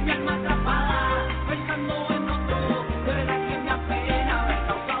 y mi alma atrapada, pensando en otro, de verdad que me apena haber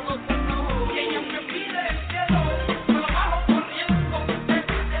causado tu enojo. Y ella me pide el cielo, me lo bajo corriendo,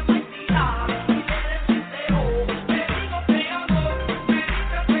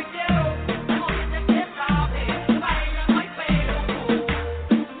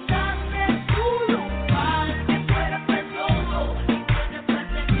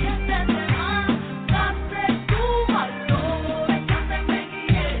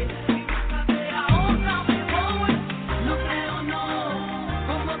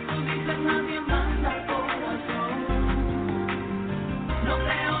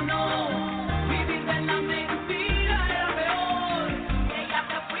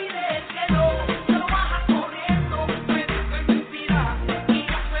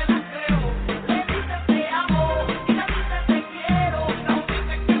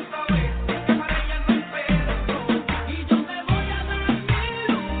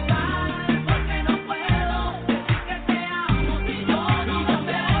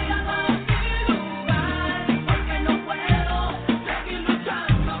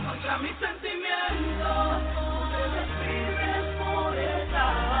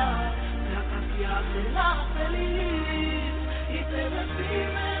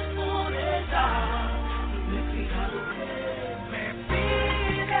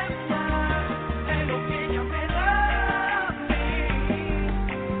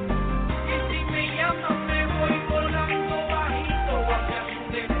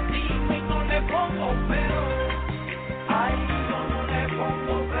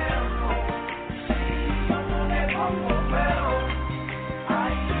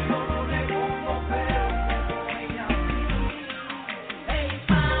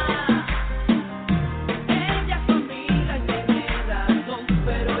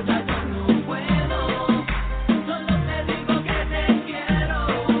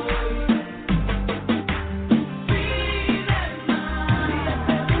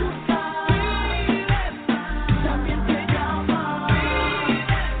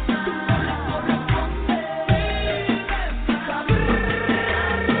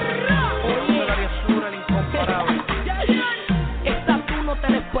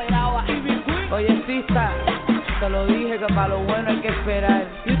 te lo dije que para lo bueno hay que esperar.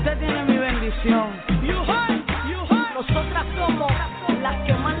 Y usted tiene mi bendición. Nosotras somos las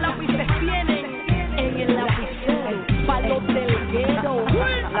que más lápices tienen en el lapicero. Pa' los del guero.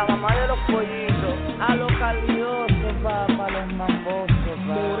 La mamá de los pollitos. A los caliosos, pa' los mambosos.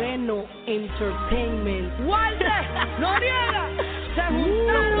 Moreno Entertainment. ¡Walde! ¡Noriega! Se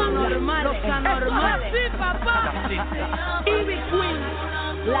juntaron los anormales. Sí, papá. Ivy Queen,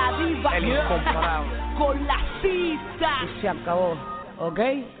 la diva. El incomparable. Con la cita. Y se acabó, ¿ok?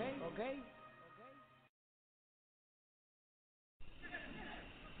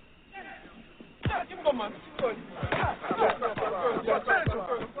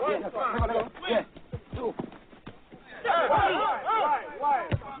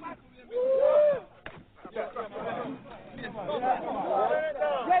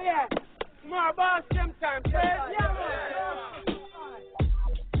 Yeah. More boss, them time.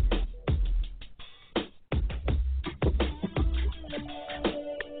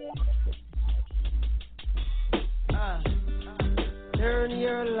 Turn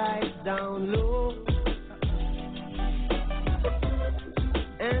your lights down low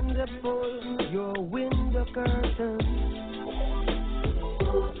and pull your window curtains.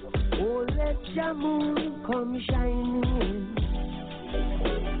 Oh, let your moon come shining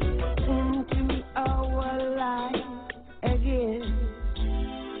into our life again.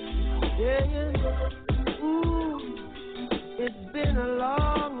 Yeah. Ooh, it's been a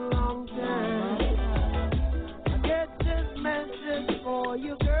long time. I get this message for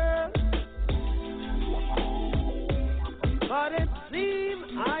you, girl, but it seemed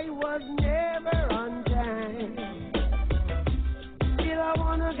I was never on time. Still I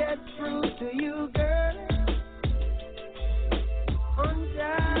wanna get through to you, girl, on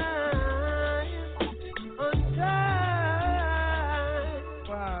time, on time.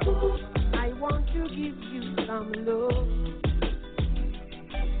 Wow. I want to give you some love.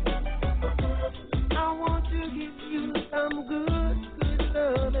 I want to give you some good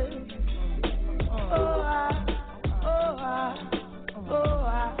loving. Oh,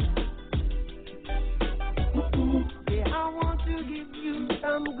 yeah, I want to give you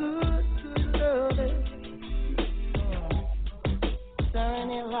some good loving. Turn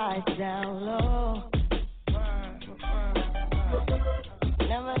it right down low.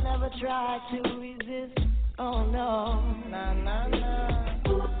 Never try to resist. Oh no, nah.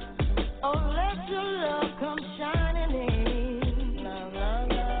 Oh, let your love come shining in,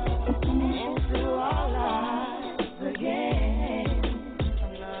 into our lives again.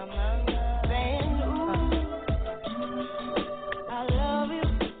 Saying, ooh, I love you.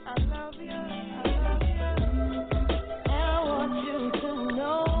 And I want you to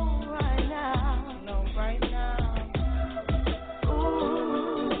know right now.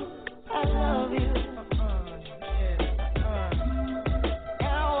 Ooh, I love you.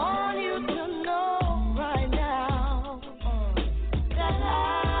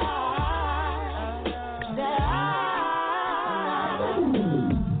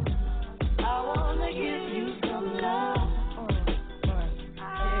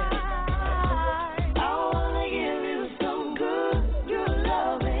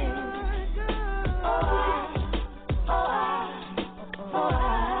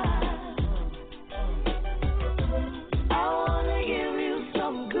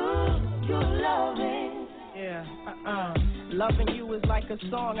 Loving you is like a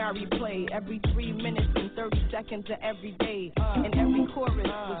song I replay every 3 minutes and 30 seconds of every day. And every chorus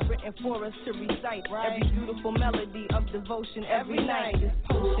was written for us to recite. Every beautiful melody of devotion every night. This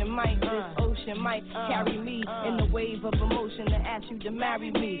ocean might carry me in the wave of emotion to ask you to marry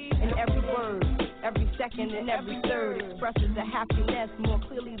me. And every word, every second and every third expresses a happiness more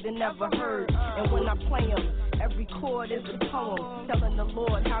clearly than ever heard. And when I play them, every chord is a poem telling the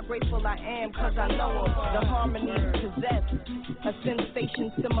Lord how grateful I am, cause I know him. The harmonies possess a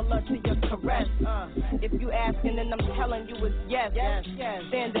sensation similar to your caress. If you asking, then I'm telling you it's yes.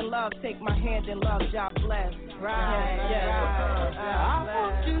 Stand in love, take my hand in love, God bless. I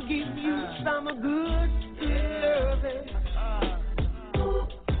want to give you some good loving.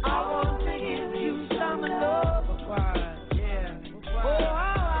 I want to give you some love.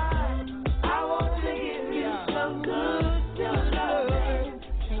 I want to give you some good loving.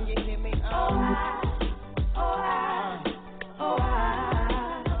 Can you hear me?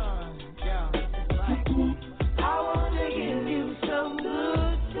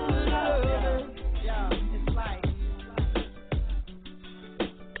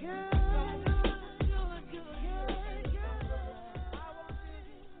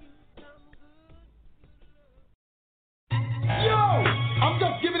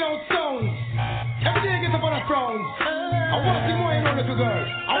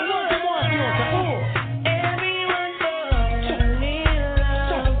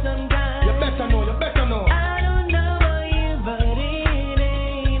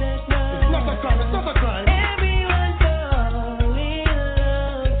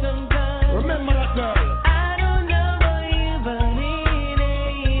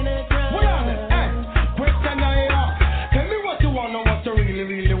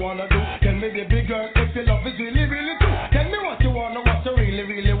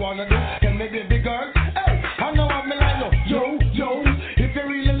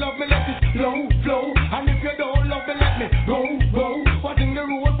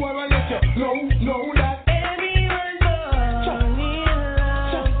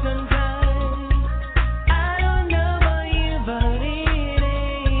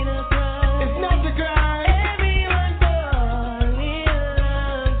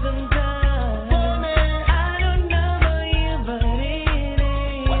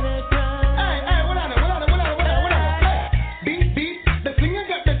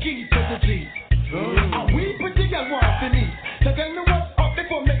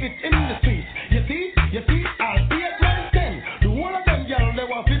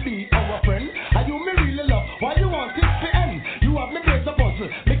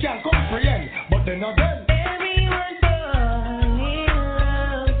 can't comprehend. But then again, everyone's falling in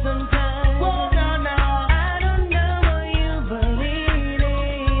love sometimes. whoa, nah, nah. I don't know about you, but it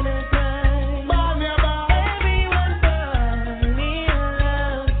ain't a crime. Ball me about. Everyone's falling in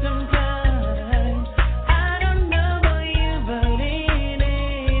love sometimes. I don't know about you, but it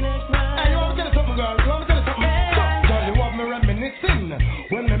ain't a crime. Hey, you want to tell us something, girl? You want to tell us something? Girl, you want me reminiscing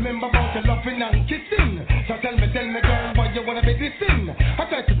when I remember about your loving and kissing. So tell me, girl, why you wanna be dissing? I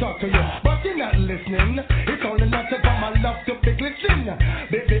tried to talk to you, but you're not listening. It's only natural for my love to be glitching.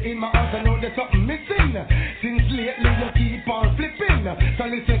 Baby, in my arms, I know there's something missing. Since lately, you keep on flipping. So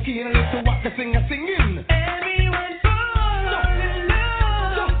listen, keen, listen what the singer singing. Everyone's falling in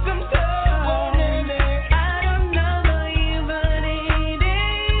love sometimes. I don't know about you, but it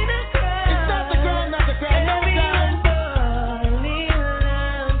ain't a crime. It's not the crime, not the crime, no time. Everyone's falling in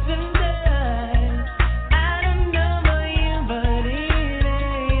love sometimes. I don't know about you, but it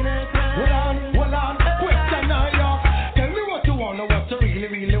ain't a crime. Hold on, question now, y'all. Tell me what you wanna, what you really,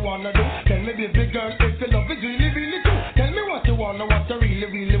 really wanna do. Tell me, baby girl, if your love is really, really true. Tell me what you wanna, what you really,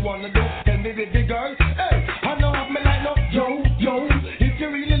 really wanna do. Tell me, baby girl, hey, I know have me like no, yo, yo. If you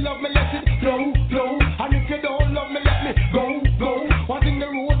really love me, let it flow, flow. And if you don't love me, let me go, go. What's in the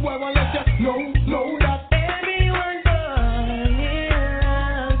road, boy, I let you know that. Everyone's falling in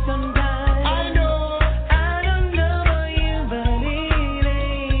love sometimes. I know. I don't know about you, but it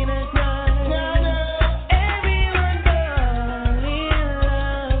ain't a crime. Nah, nah. Everyone's falling in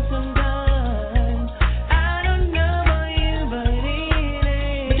love sometimes. I don't know about you, but it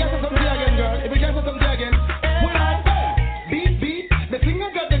ain't. If you can't say something again, girl. If you can't say something again. When I say beat, the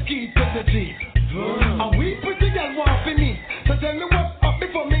singer got the key to the Jeep. And we pretty girl want for me. So tell me what's up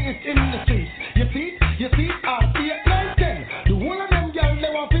before me is in the streets. You see, I see it 9, 10. The whole of them girls they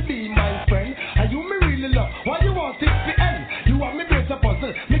want to be my friend. And you me really love. Why you want it to end? You want me break the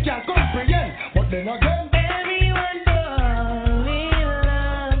puzzle. Me can't comprehend. But then again, Everyone's falling in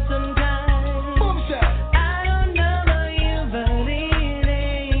love sometimes. bombshell. I don't know about you, but it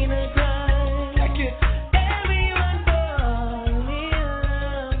ain't a crime. Like it. Everyone's falling in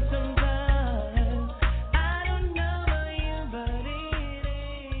love sometimes. I don't know about you, but it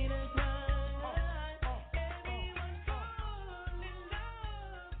ain't a crime.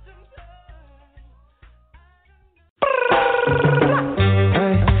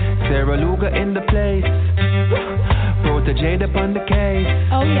 Hey, Sarah Luga in the place. Protojeft up on the case.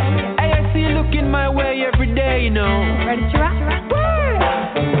 Oh yeah. Hey, I see you looking my way every day, you know. Ready to rock?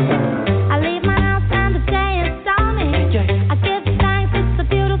 I leave my house and the day is dawning. I give thanks, it's a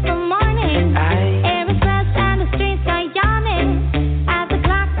beautiful morning. Air is fresh and the streets are yawning. As the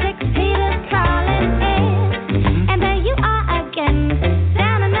clock ticks, Peter's crawling in. And there you are again,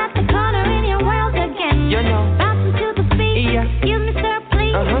 standing at the corner in your world again. You know. Bouncing to the beat, excuse me sir,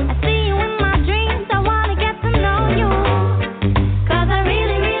 please. I see you in my dreams, I wanna get to know you. 'Cause I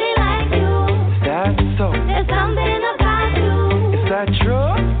really, really like you. That's so. There's something about you. Is that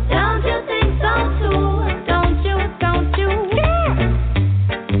true? Don't you think so too? Don't you? Yeah.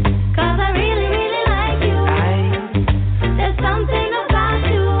 'Cause I really, really like you. There's something about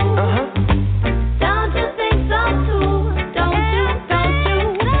you. Don't you think so too? Don't you?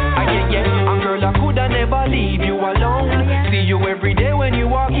 Yeah. And girl, I coulda never leave you alone. See you every day when you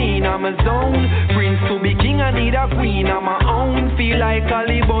walk in, I'm a zone. Prince to be king, I need a queen of my own. Feel like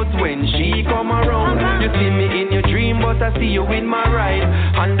Hollywood when she come around. You see me in your dream, but I see you in my ride.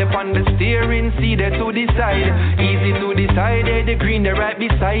 Hand upon the steering, see there to the side. Easy to decide, there the green, they're right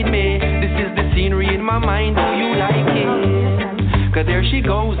beside me. This is the scenery in my mind, do you like it? 'Cause there she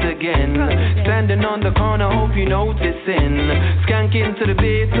goes again, standing on the corner, hope you noticing. Skanking to the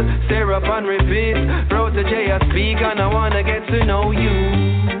beat, stare up and repeat. Protojeft, I speak and I wanna get to know you.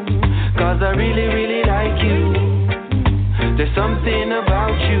 'Cause I really, really like you. There's something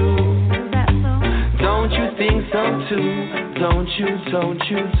about you. Don't you think so too? Don't you?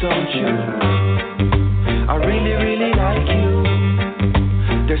 I really, really like you.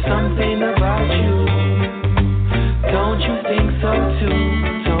 There's something about you. Don't you think so too?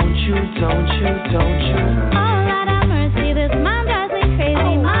 Don't you? Oh, Lord have mercy, this man drives me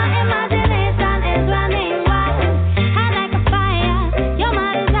crazy. My imagination is running wild. Hot like a fire, you're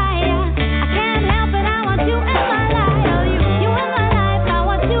my desire. I can't help it, I want you in my life. You in my life, I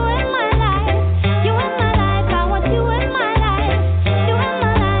want you in my life. You in my life, I want you in my life. You in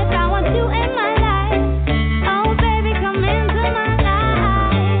my life, I want you in my life. Oh, baby, come into my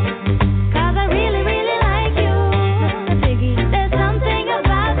life.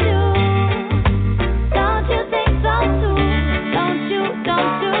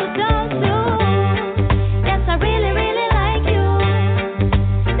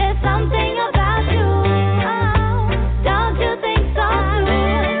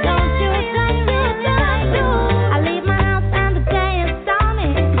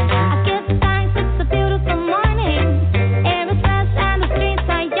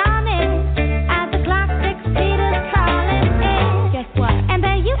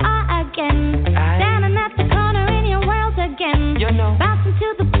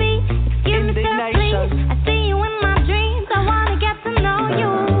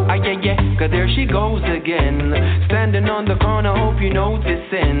 'cause there she goes again. Standing on the corner, hope you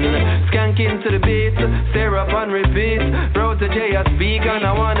noticing. Skanking to the beat, stare up and repeat. Protojeft, I speak and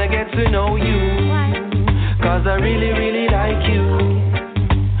I wanna get to know you. 'Cause I really, really like you.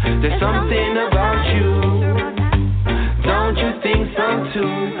 There's something about you. Don't you think so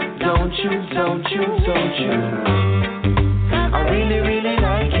too? Don't you, don't you, don't you? I really, really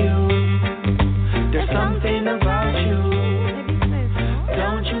like you. There's something about you.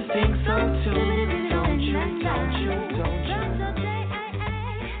 Don't you think so too? Don't you, don't you, don't you?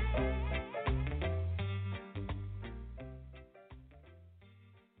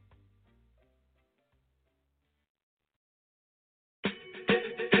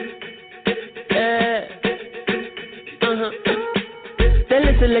 Tell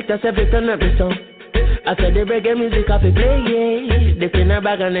the selectors every turn every song. After the reggae music I play, yeah. They in her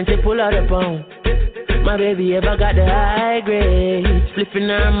bag and then she pull out a pound. My baby ever got the high grade. Flipping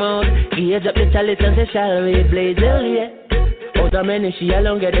her mouth, gauge up the chalice and say shall we blaze, yeah. Out of many she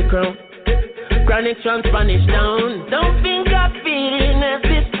alone get the crown. Chronic strong Spanish down. Don't think I'm feeling at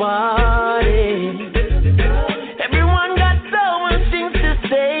this party. Everyone got so much things to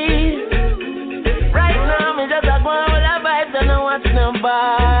say. Right now me just a go on with the vibes and I watch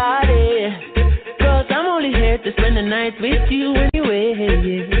nobody. 'Cause I'm only here to spend the night with you anyway,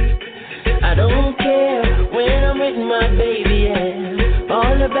 yeah. I don't care when I'm with my baby, yeah.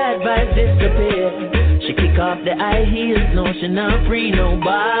 All the bad vibes disappear. She kick off the high heels, no, she not free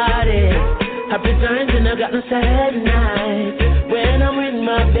nobody. Happy times and I got no sad nights when I'm with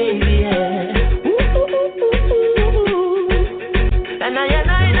my baby, yeah. And I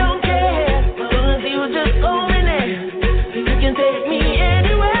don't care, 'cause you just own it. You can take me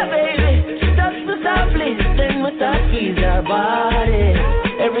anywhere, baby. Touch me softly, then we start squeeze our body.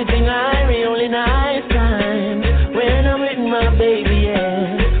 Everything I read, only nice times when I'm with my baby,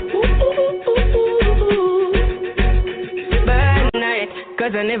 yeah. Bad night,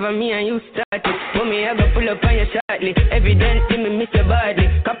 'cause I never me and you started. For me, I go pull up on you shortly. Evidently, me miss you badly.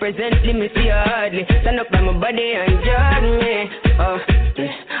 Cause presently, me see you hardly. Stand up by my body and judge me. Oh,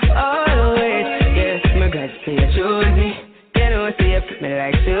 yeah, always, yeah. My God, say you choose me. You know, say you fit me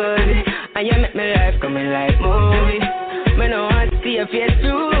like Susie. And you make me life coming like movies. Me no want to see your face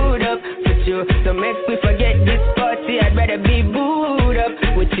screwed up with you. So make me forget this party. I'd rather be booed up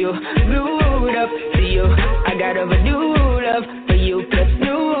with you, glued up to you. I got overdue love for you plus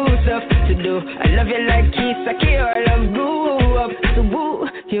new stuff to do. I love you like Keith, Akira, I love grew up. So boo,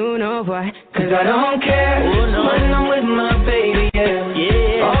 you know why? 'Cause I don't care when I'm with my baby,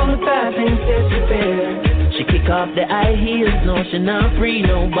 yeah. All the bad things disappear. She kick off the high heels, no, she not free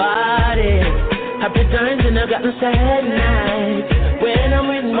nobody. Happy times and I got no sad nights when I'm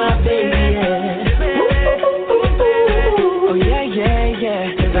with my baby, yeah. Oh yeah, yeah,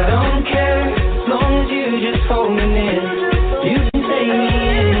 yeah. 'Cause I don't care as long as you just hold me near. You can take me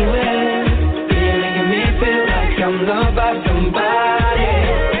anywhere. You're making me feel like I'm loved by somebody.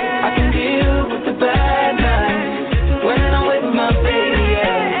 I can deal with the bad nights when I'm with my baby,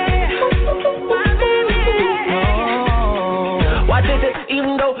 yeah. What is it?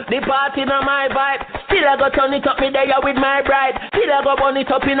 Even though the party not my vibe, still I go turn it up me there with my bride. Still I go burn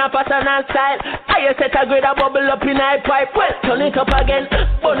it up in a personal style. I set a grade a bubble up in a pipe. Well, turn it up again,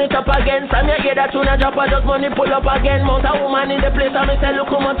 burn it up again. From your head that tune a drop, I just money pull up again. Mount a woman in the place, I me say look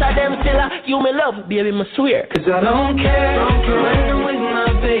how much of them still you me love, baby, me swear. 'Cause I don't care when I'm with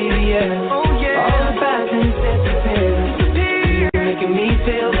my baby, yeah. Oh yeah. All the bad things disappear. You're making me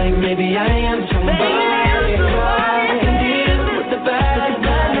feel like maybe I am somebody. I can deal with the bad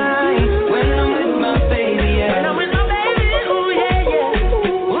nights when I'm with my baby, yeah. When I'm with my baby, ooh yeah, yeah.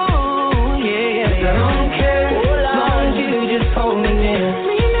 Ooh yeah, yeah. 'Cause I don't care as long as you just hold me near.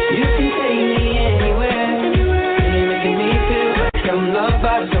 You can take me anywhere. You're making me feel like I'm loved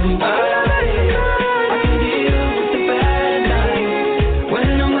by somebody. I can deal with the bad nights when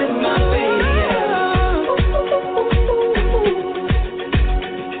I'm with my baby, yeah.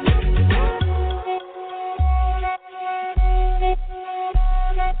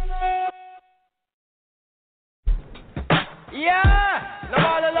 Yeah! Love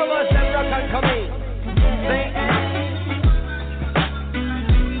all the lovers, them rock and come in. Sing.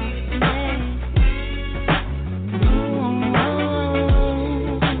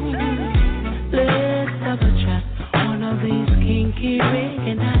 Let's have a chat one of these kinky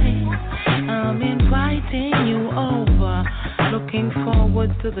reggae nights. I'm inviting you over. Looking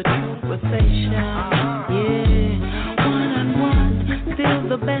forward to the conversation. Yeah, one-on-one, still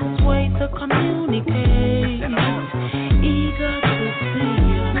the best way to communicate. Eager to see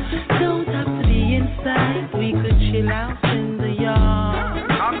you. Don't have to be inside. We could chill out in the yard.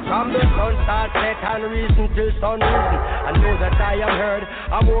 From the sun start set and reason till sun risen. I know that I am heard,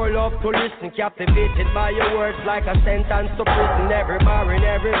 I more love to listen. Captivated by your words like a sentence to prison. Every bar in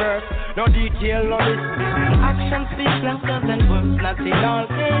every verse, no detail, no listen. Action speaks louder than words, not in all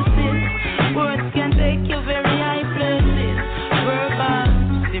cases. Words can take you very high places. Verbal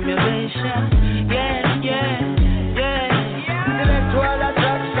stimulation, yeah, yeah, yeah. Intellectual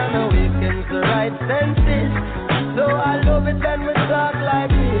attraction awakens the right senses. So I love it when we talk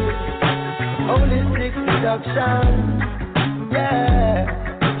like this. Holistic seduction, yeah.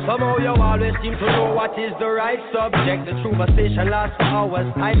 Somehow you always seem to know what is the right subject. The true conversation lasts for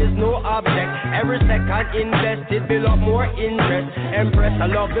hours, time is no object. Every second invested build up more interest. Empress, I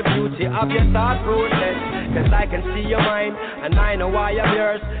love the beauty of your thought process. Cause I can see your mind, and I know why I'm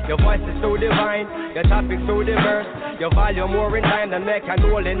yours. Your voice is so divine, your topic so diverse. Your value more in time than make an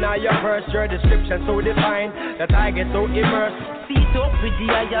hole in your purse. Your description so defined, that I get so immersed. Seat up with the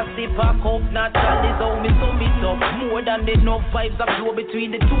higher sip a cup. Natural is how me sum it up. More than enough vibes that flow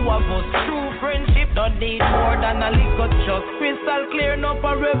between the two of us. True friendship don't need more than a liquor trust. Crystal clear, no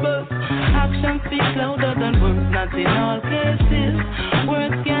parables. Action speaks louder than words, not in all cases.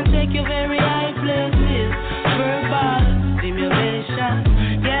 Words can take you very high places. Verbal stimulation,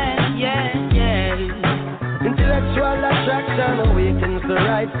 yeah, yeah, yeah. Intellectual attraction awakens the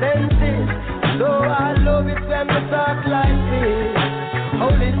right senses. So I love it when we talk like this.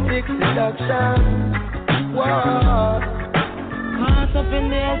 Holistic seduction, wow. Caught up in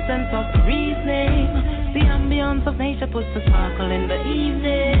the essence of reasoning. The ambience of nature puts a sparkle in the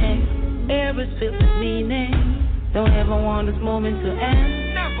evening. Air is filled with meaning. Don't ever want this moment to end.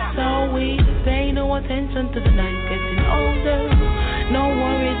 So we pay no attention to the night getting older. No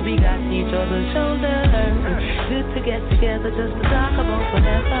worries, we got each other's shoulders. Good to get together just to talk about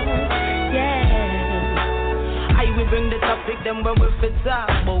whatever. Yeah. I will bring the topic them when we fit talk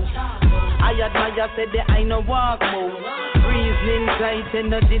about. I admire said that I no walk move. Reasoning tight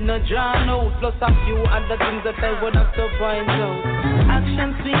and I did not draw no. Plus a few other things that I would have to point out.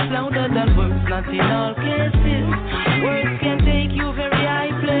 Action speaks louder than words, not in all cases. Words can take you very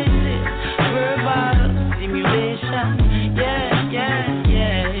high places. Verbal stimulation, yeah, yeah,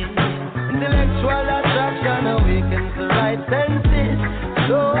 yeah. Intellectual attraction awakens the right senses.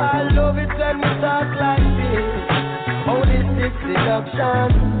 So I love it when we talk like this. Holistic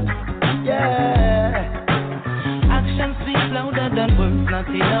seduction, yeah. Action speaks louder than words, not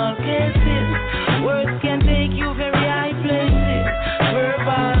in all cases. Words can take you very high places.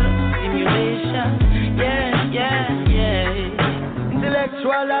 Verbal stimulation, yeah, yeah, yeah.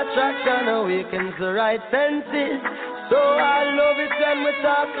 Intellectual attraction awakens the right senses. So I love it when we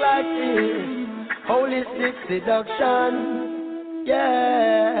talk like this. Holistic seduction,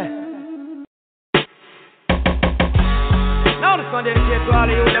 yeah. Now this one dedicated to all of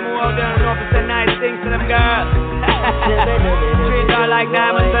you them who out there and know to say nice things to them girls. Treat her like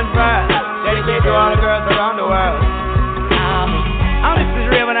diamonds and pearls. Dedicated to all the girls around the world. This is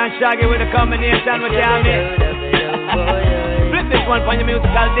Rayvon and Shaggy with a combination with Yami. Flip this one for your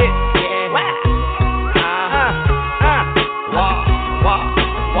musical disc.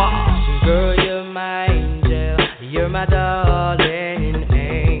 Girl, you're my angel. You're my darling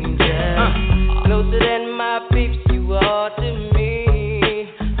angel. Closer than my peeps, you are to me,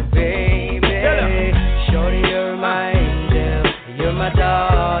 baby. Shorty, you're my angel. You're my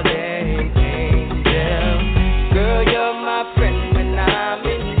darling angel. Girl, you're my friend when I'm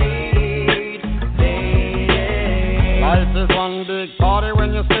in need, lady. Life is one big party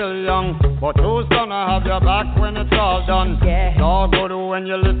when you're still young, but who's gonna have your back when it's all done? Yeah. It's all good when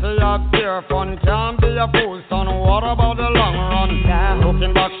you little have pure fun. Can't be a fool, son. What about the long run?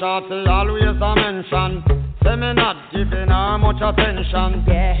 Looking back, shorty always a mention. Say me not giving her much attention.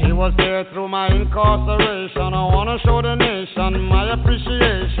 She was there through my incarceration. I wanna show the nation my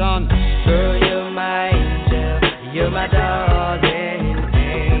appreciation. Girl, you're my angel. You're my darling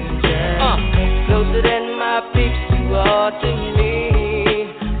angel. Closer than my peeps, you are to me,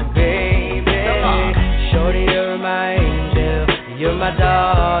 baby. Shorty, you're my angel. You're my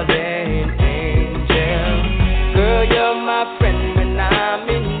darling angel. Girl, you're my friend when I'm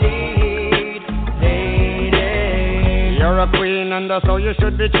in need, lady. You're a queen and that's how you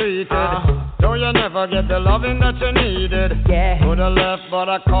should be treated. Though you never get the loving that you needed. To the left but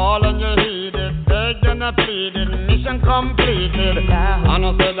I call and you heeded. Begged and I pleaded, mission completed. And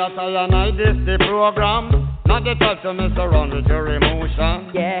I said that I this the program. Not the type to mess around with your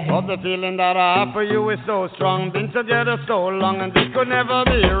emotion. But the feeling that I have for you is so strong. Been together so long and this could never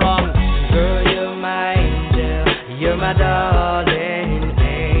be wrong. Girl, you're my angel. You're my darling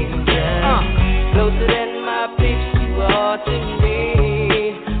angel. Closer than my peeps, you are to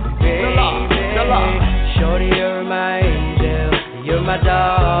me, baby.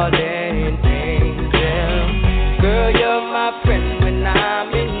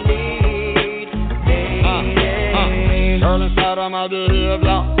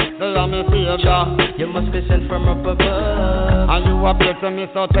 say I'm a savior. You must be sent from up above. And you appear to me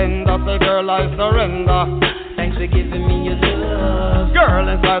so tender, say girl I surrender. Thanks for giving me your love. Girl,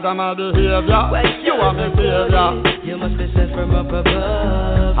 inside of my behavior, you are my savior. You must be sent from up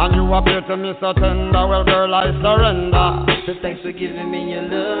above. And you appear to me so tender, well girl I surrender. So thanks for giving me your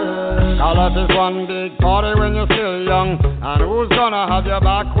love. Call life is one big party when you're still young. And who's gonna have your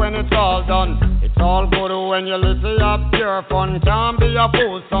back when it's all done? It's all good when you live to have pure fun. Can't be a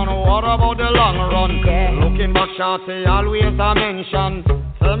fool, son, what about the long run? Looking back, Shanty always a mention.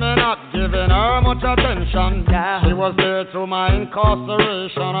 Say me not giving her much attention. She was there through my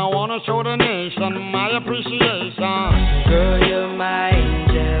incarceration. I wanna show the nation my appreciation. Girl, you're my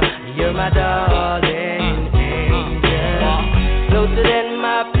angel. You're my darling angel. Closer than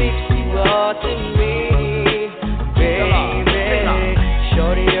my peeps, you are to me, baby.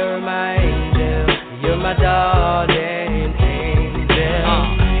 Shorty, you're my angel. You're my darling angel.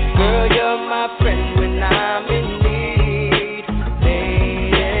 Girl, you're my friend when I'm in need,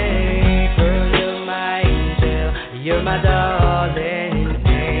 lady. Girl, you're my angel. You're my darling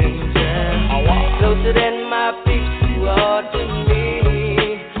angel. Closer than my peeps, you are to me,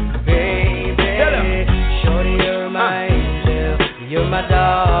 baby. Shorty, you're my angel. You're my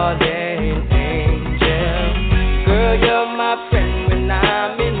darling angel. Girl, you're my friend when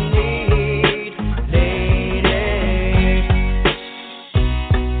I'm in need, lady.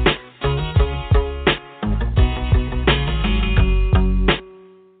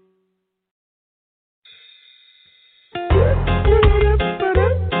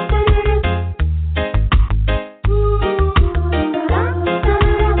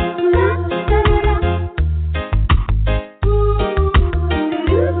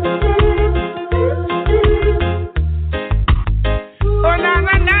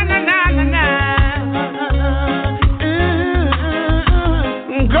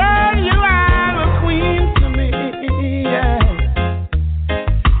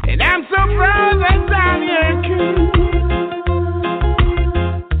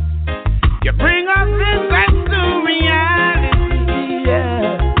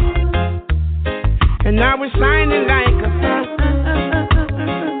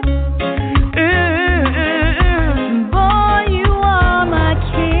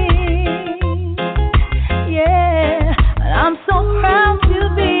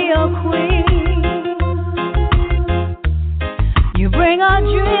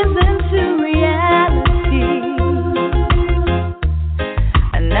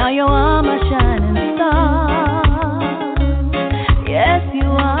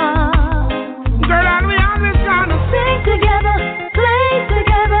 Girl, and we have this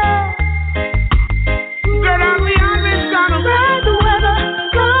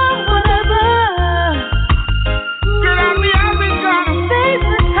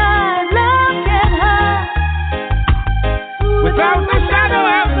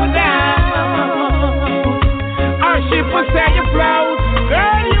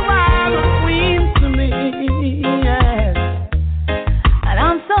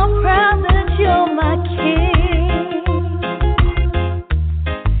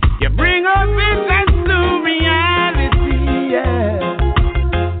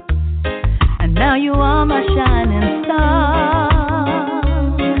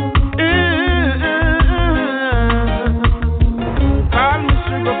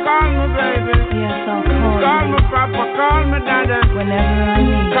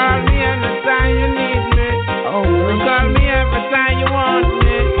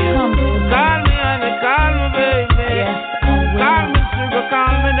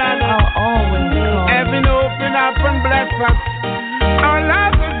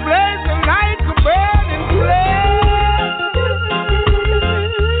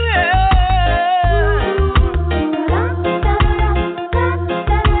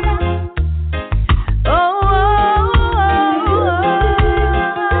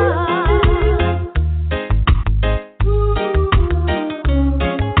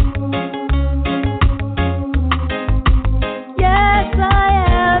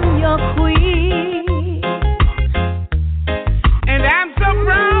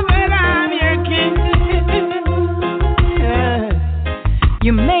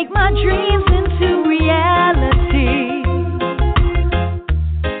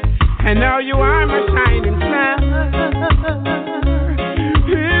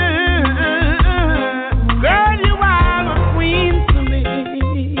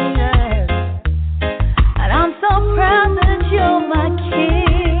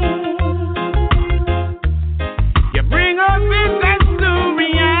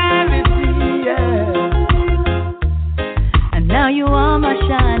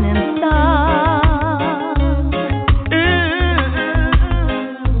shining star.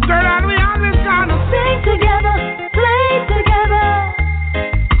 Girl, and we always gonna sing together, play together.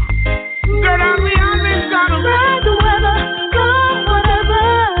 Girl, and we always gonna ride the weather, come whatever.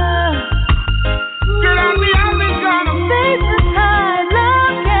 Girl, and we always gonna face the tide,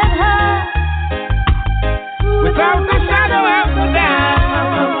 love can hide without the shadow of the doubt.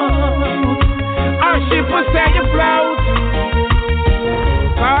 Our ship will sail afloat.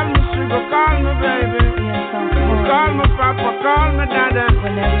 Call me sugar, call me baby. Call me papa, call me dada.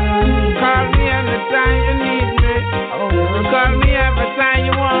 Call me anytime you need me. Call me every time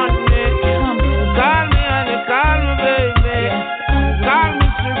you want me. Call me honey, call me baby. Call me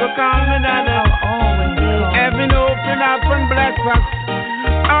sugar, call me dada. Heaven open up and bless us.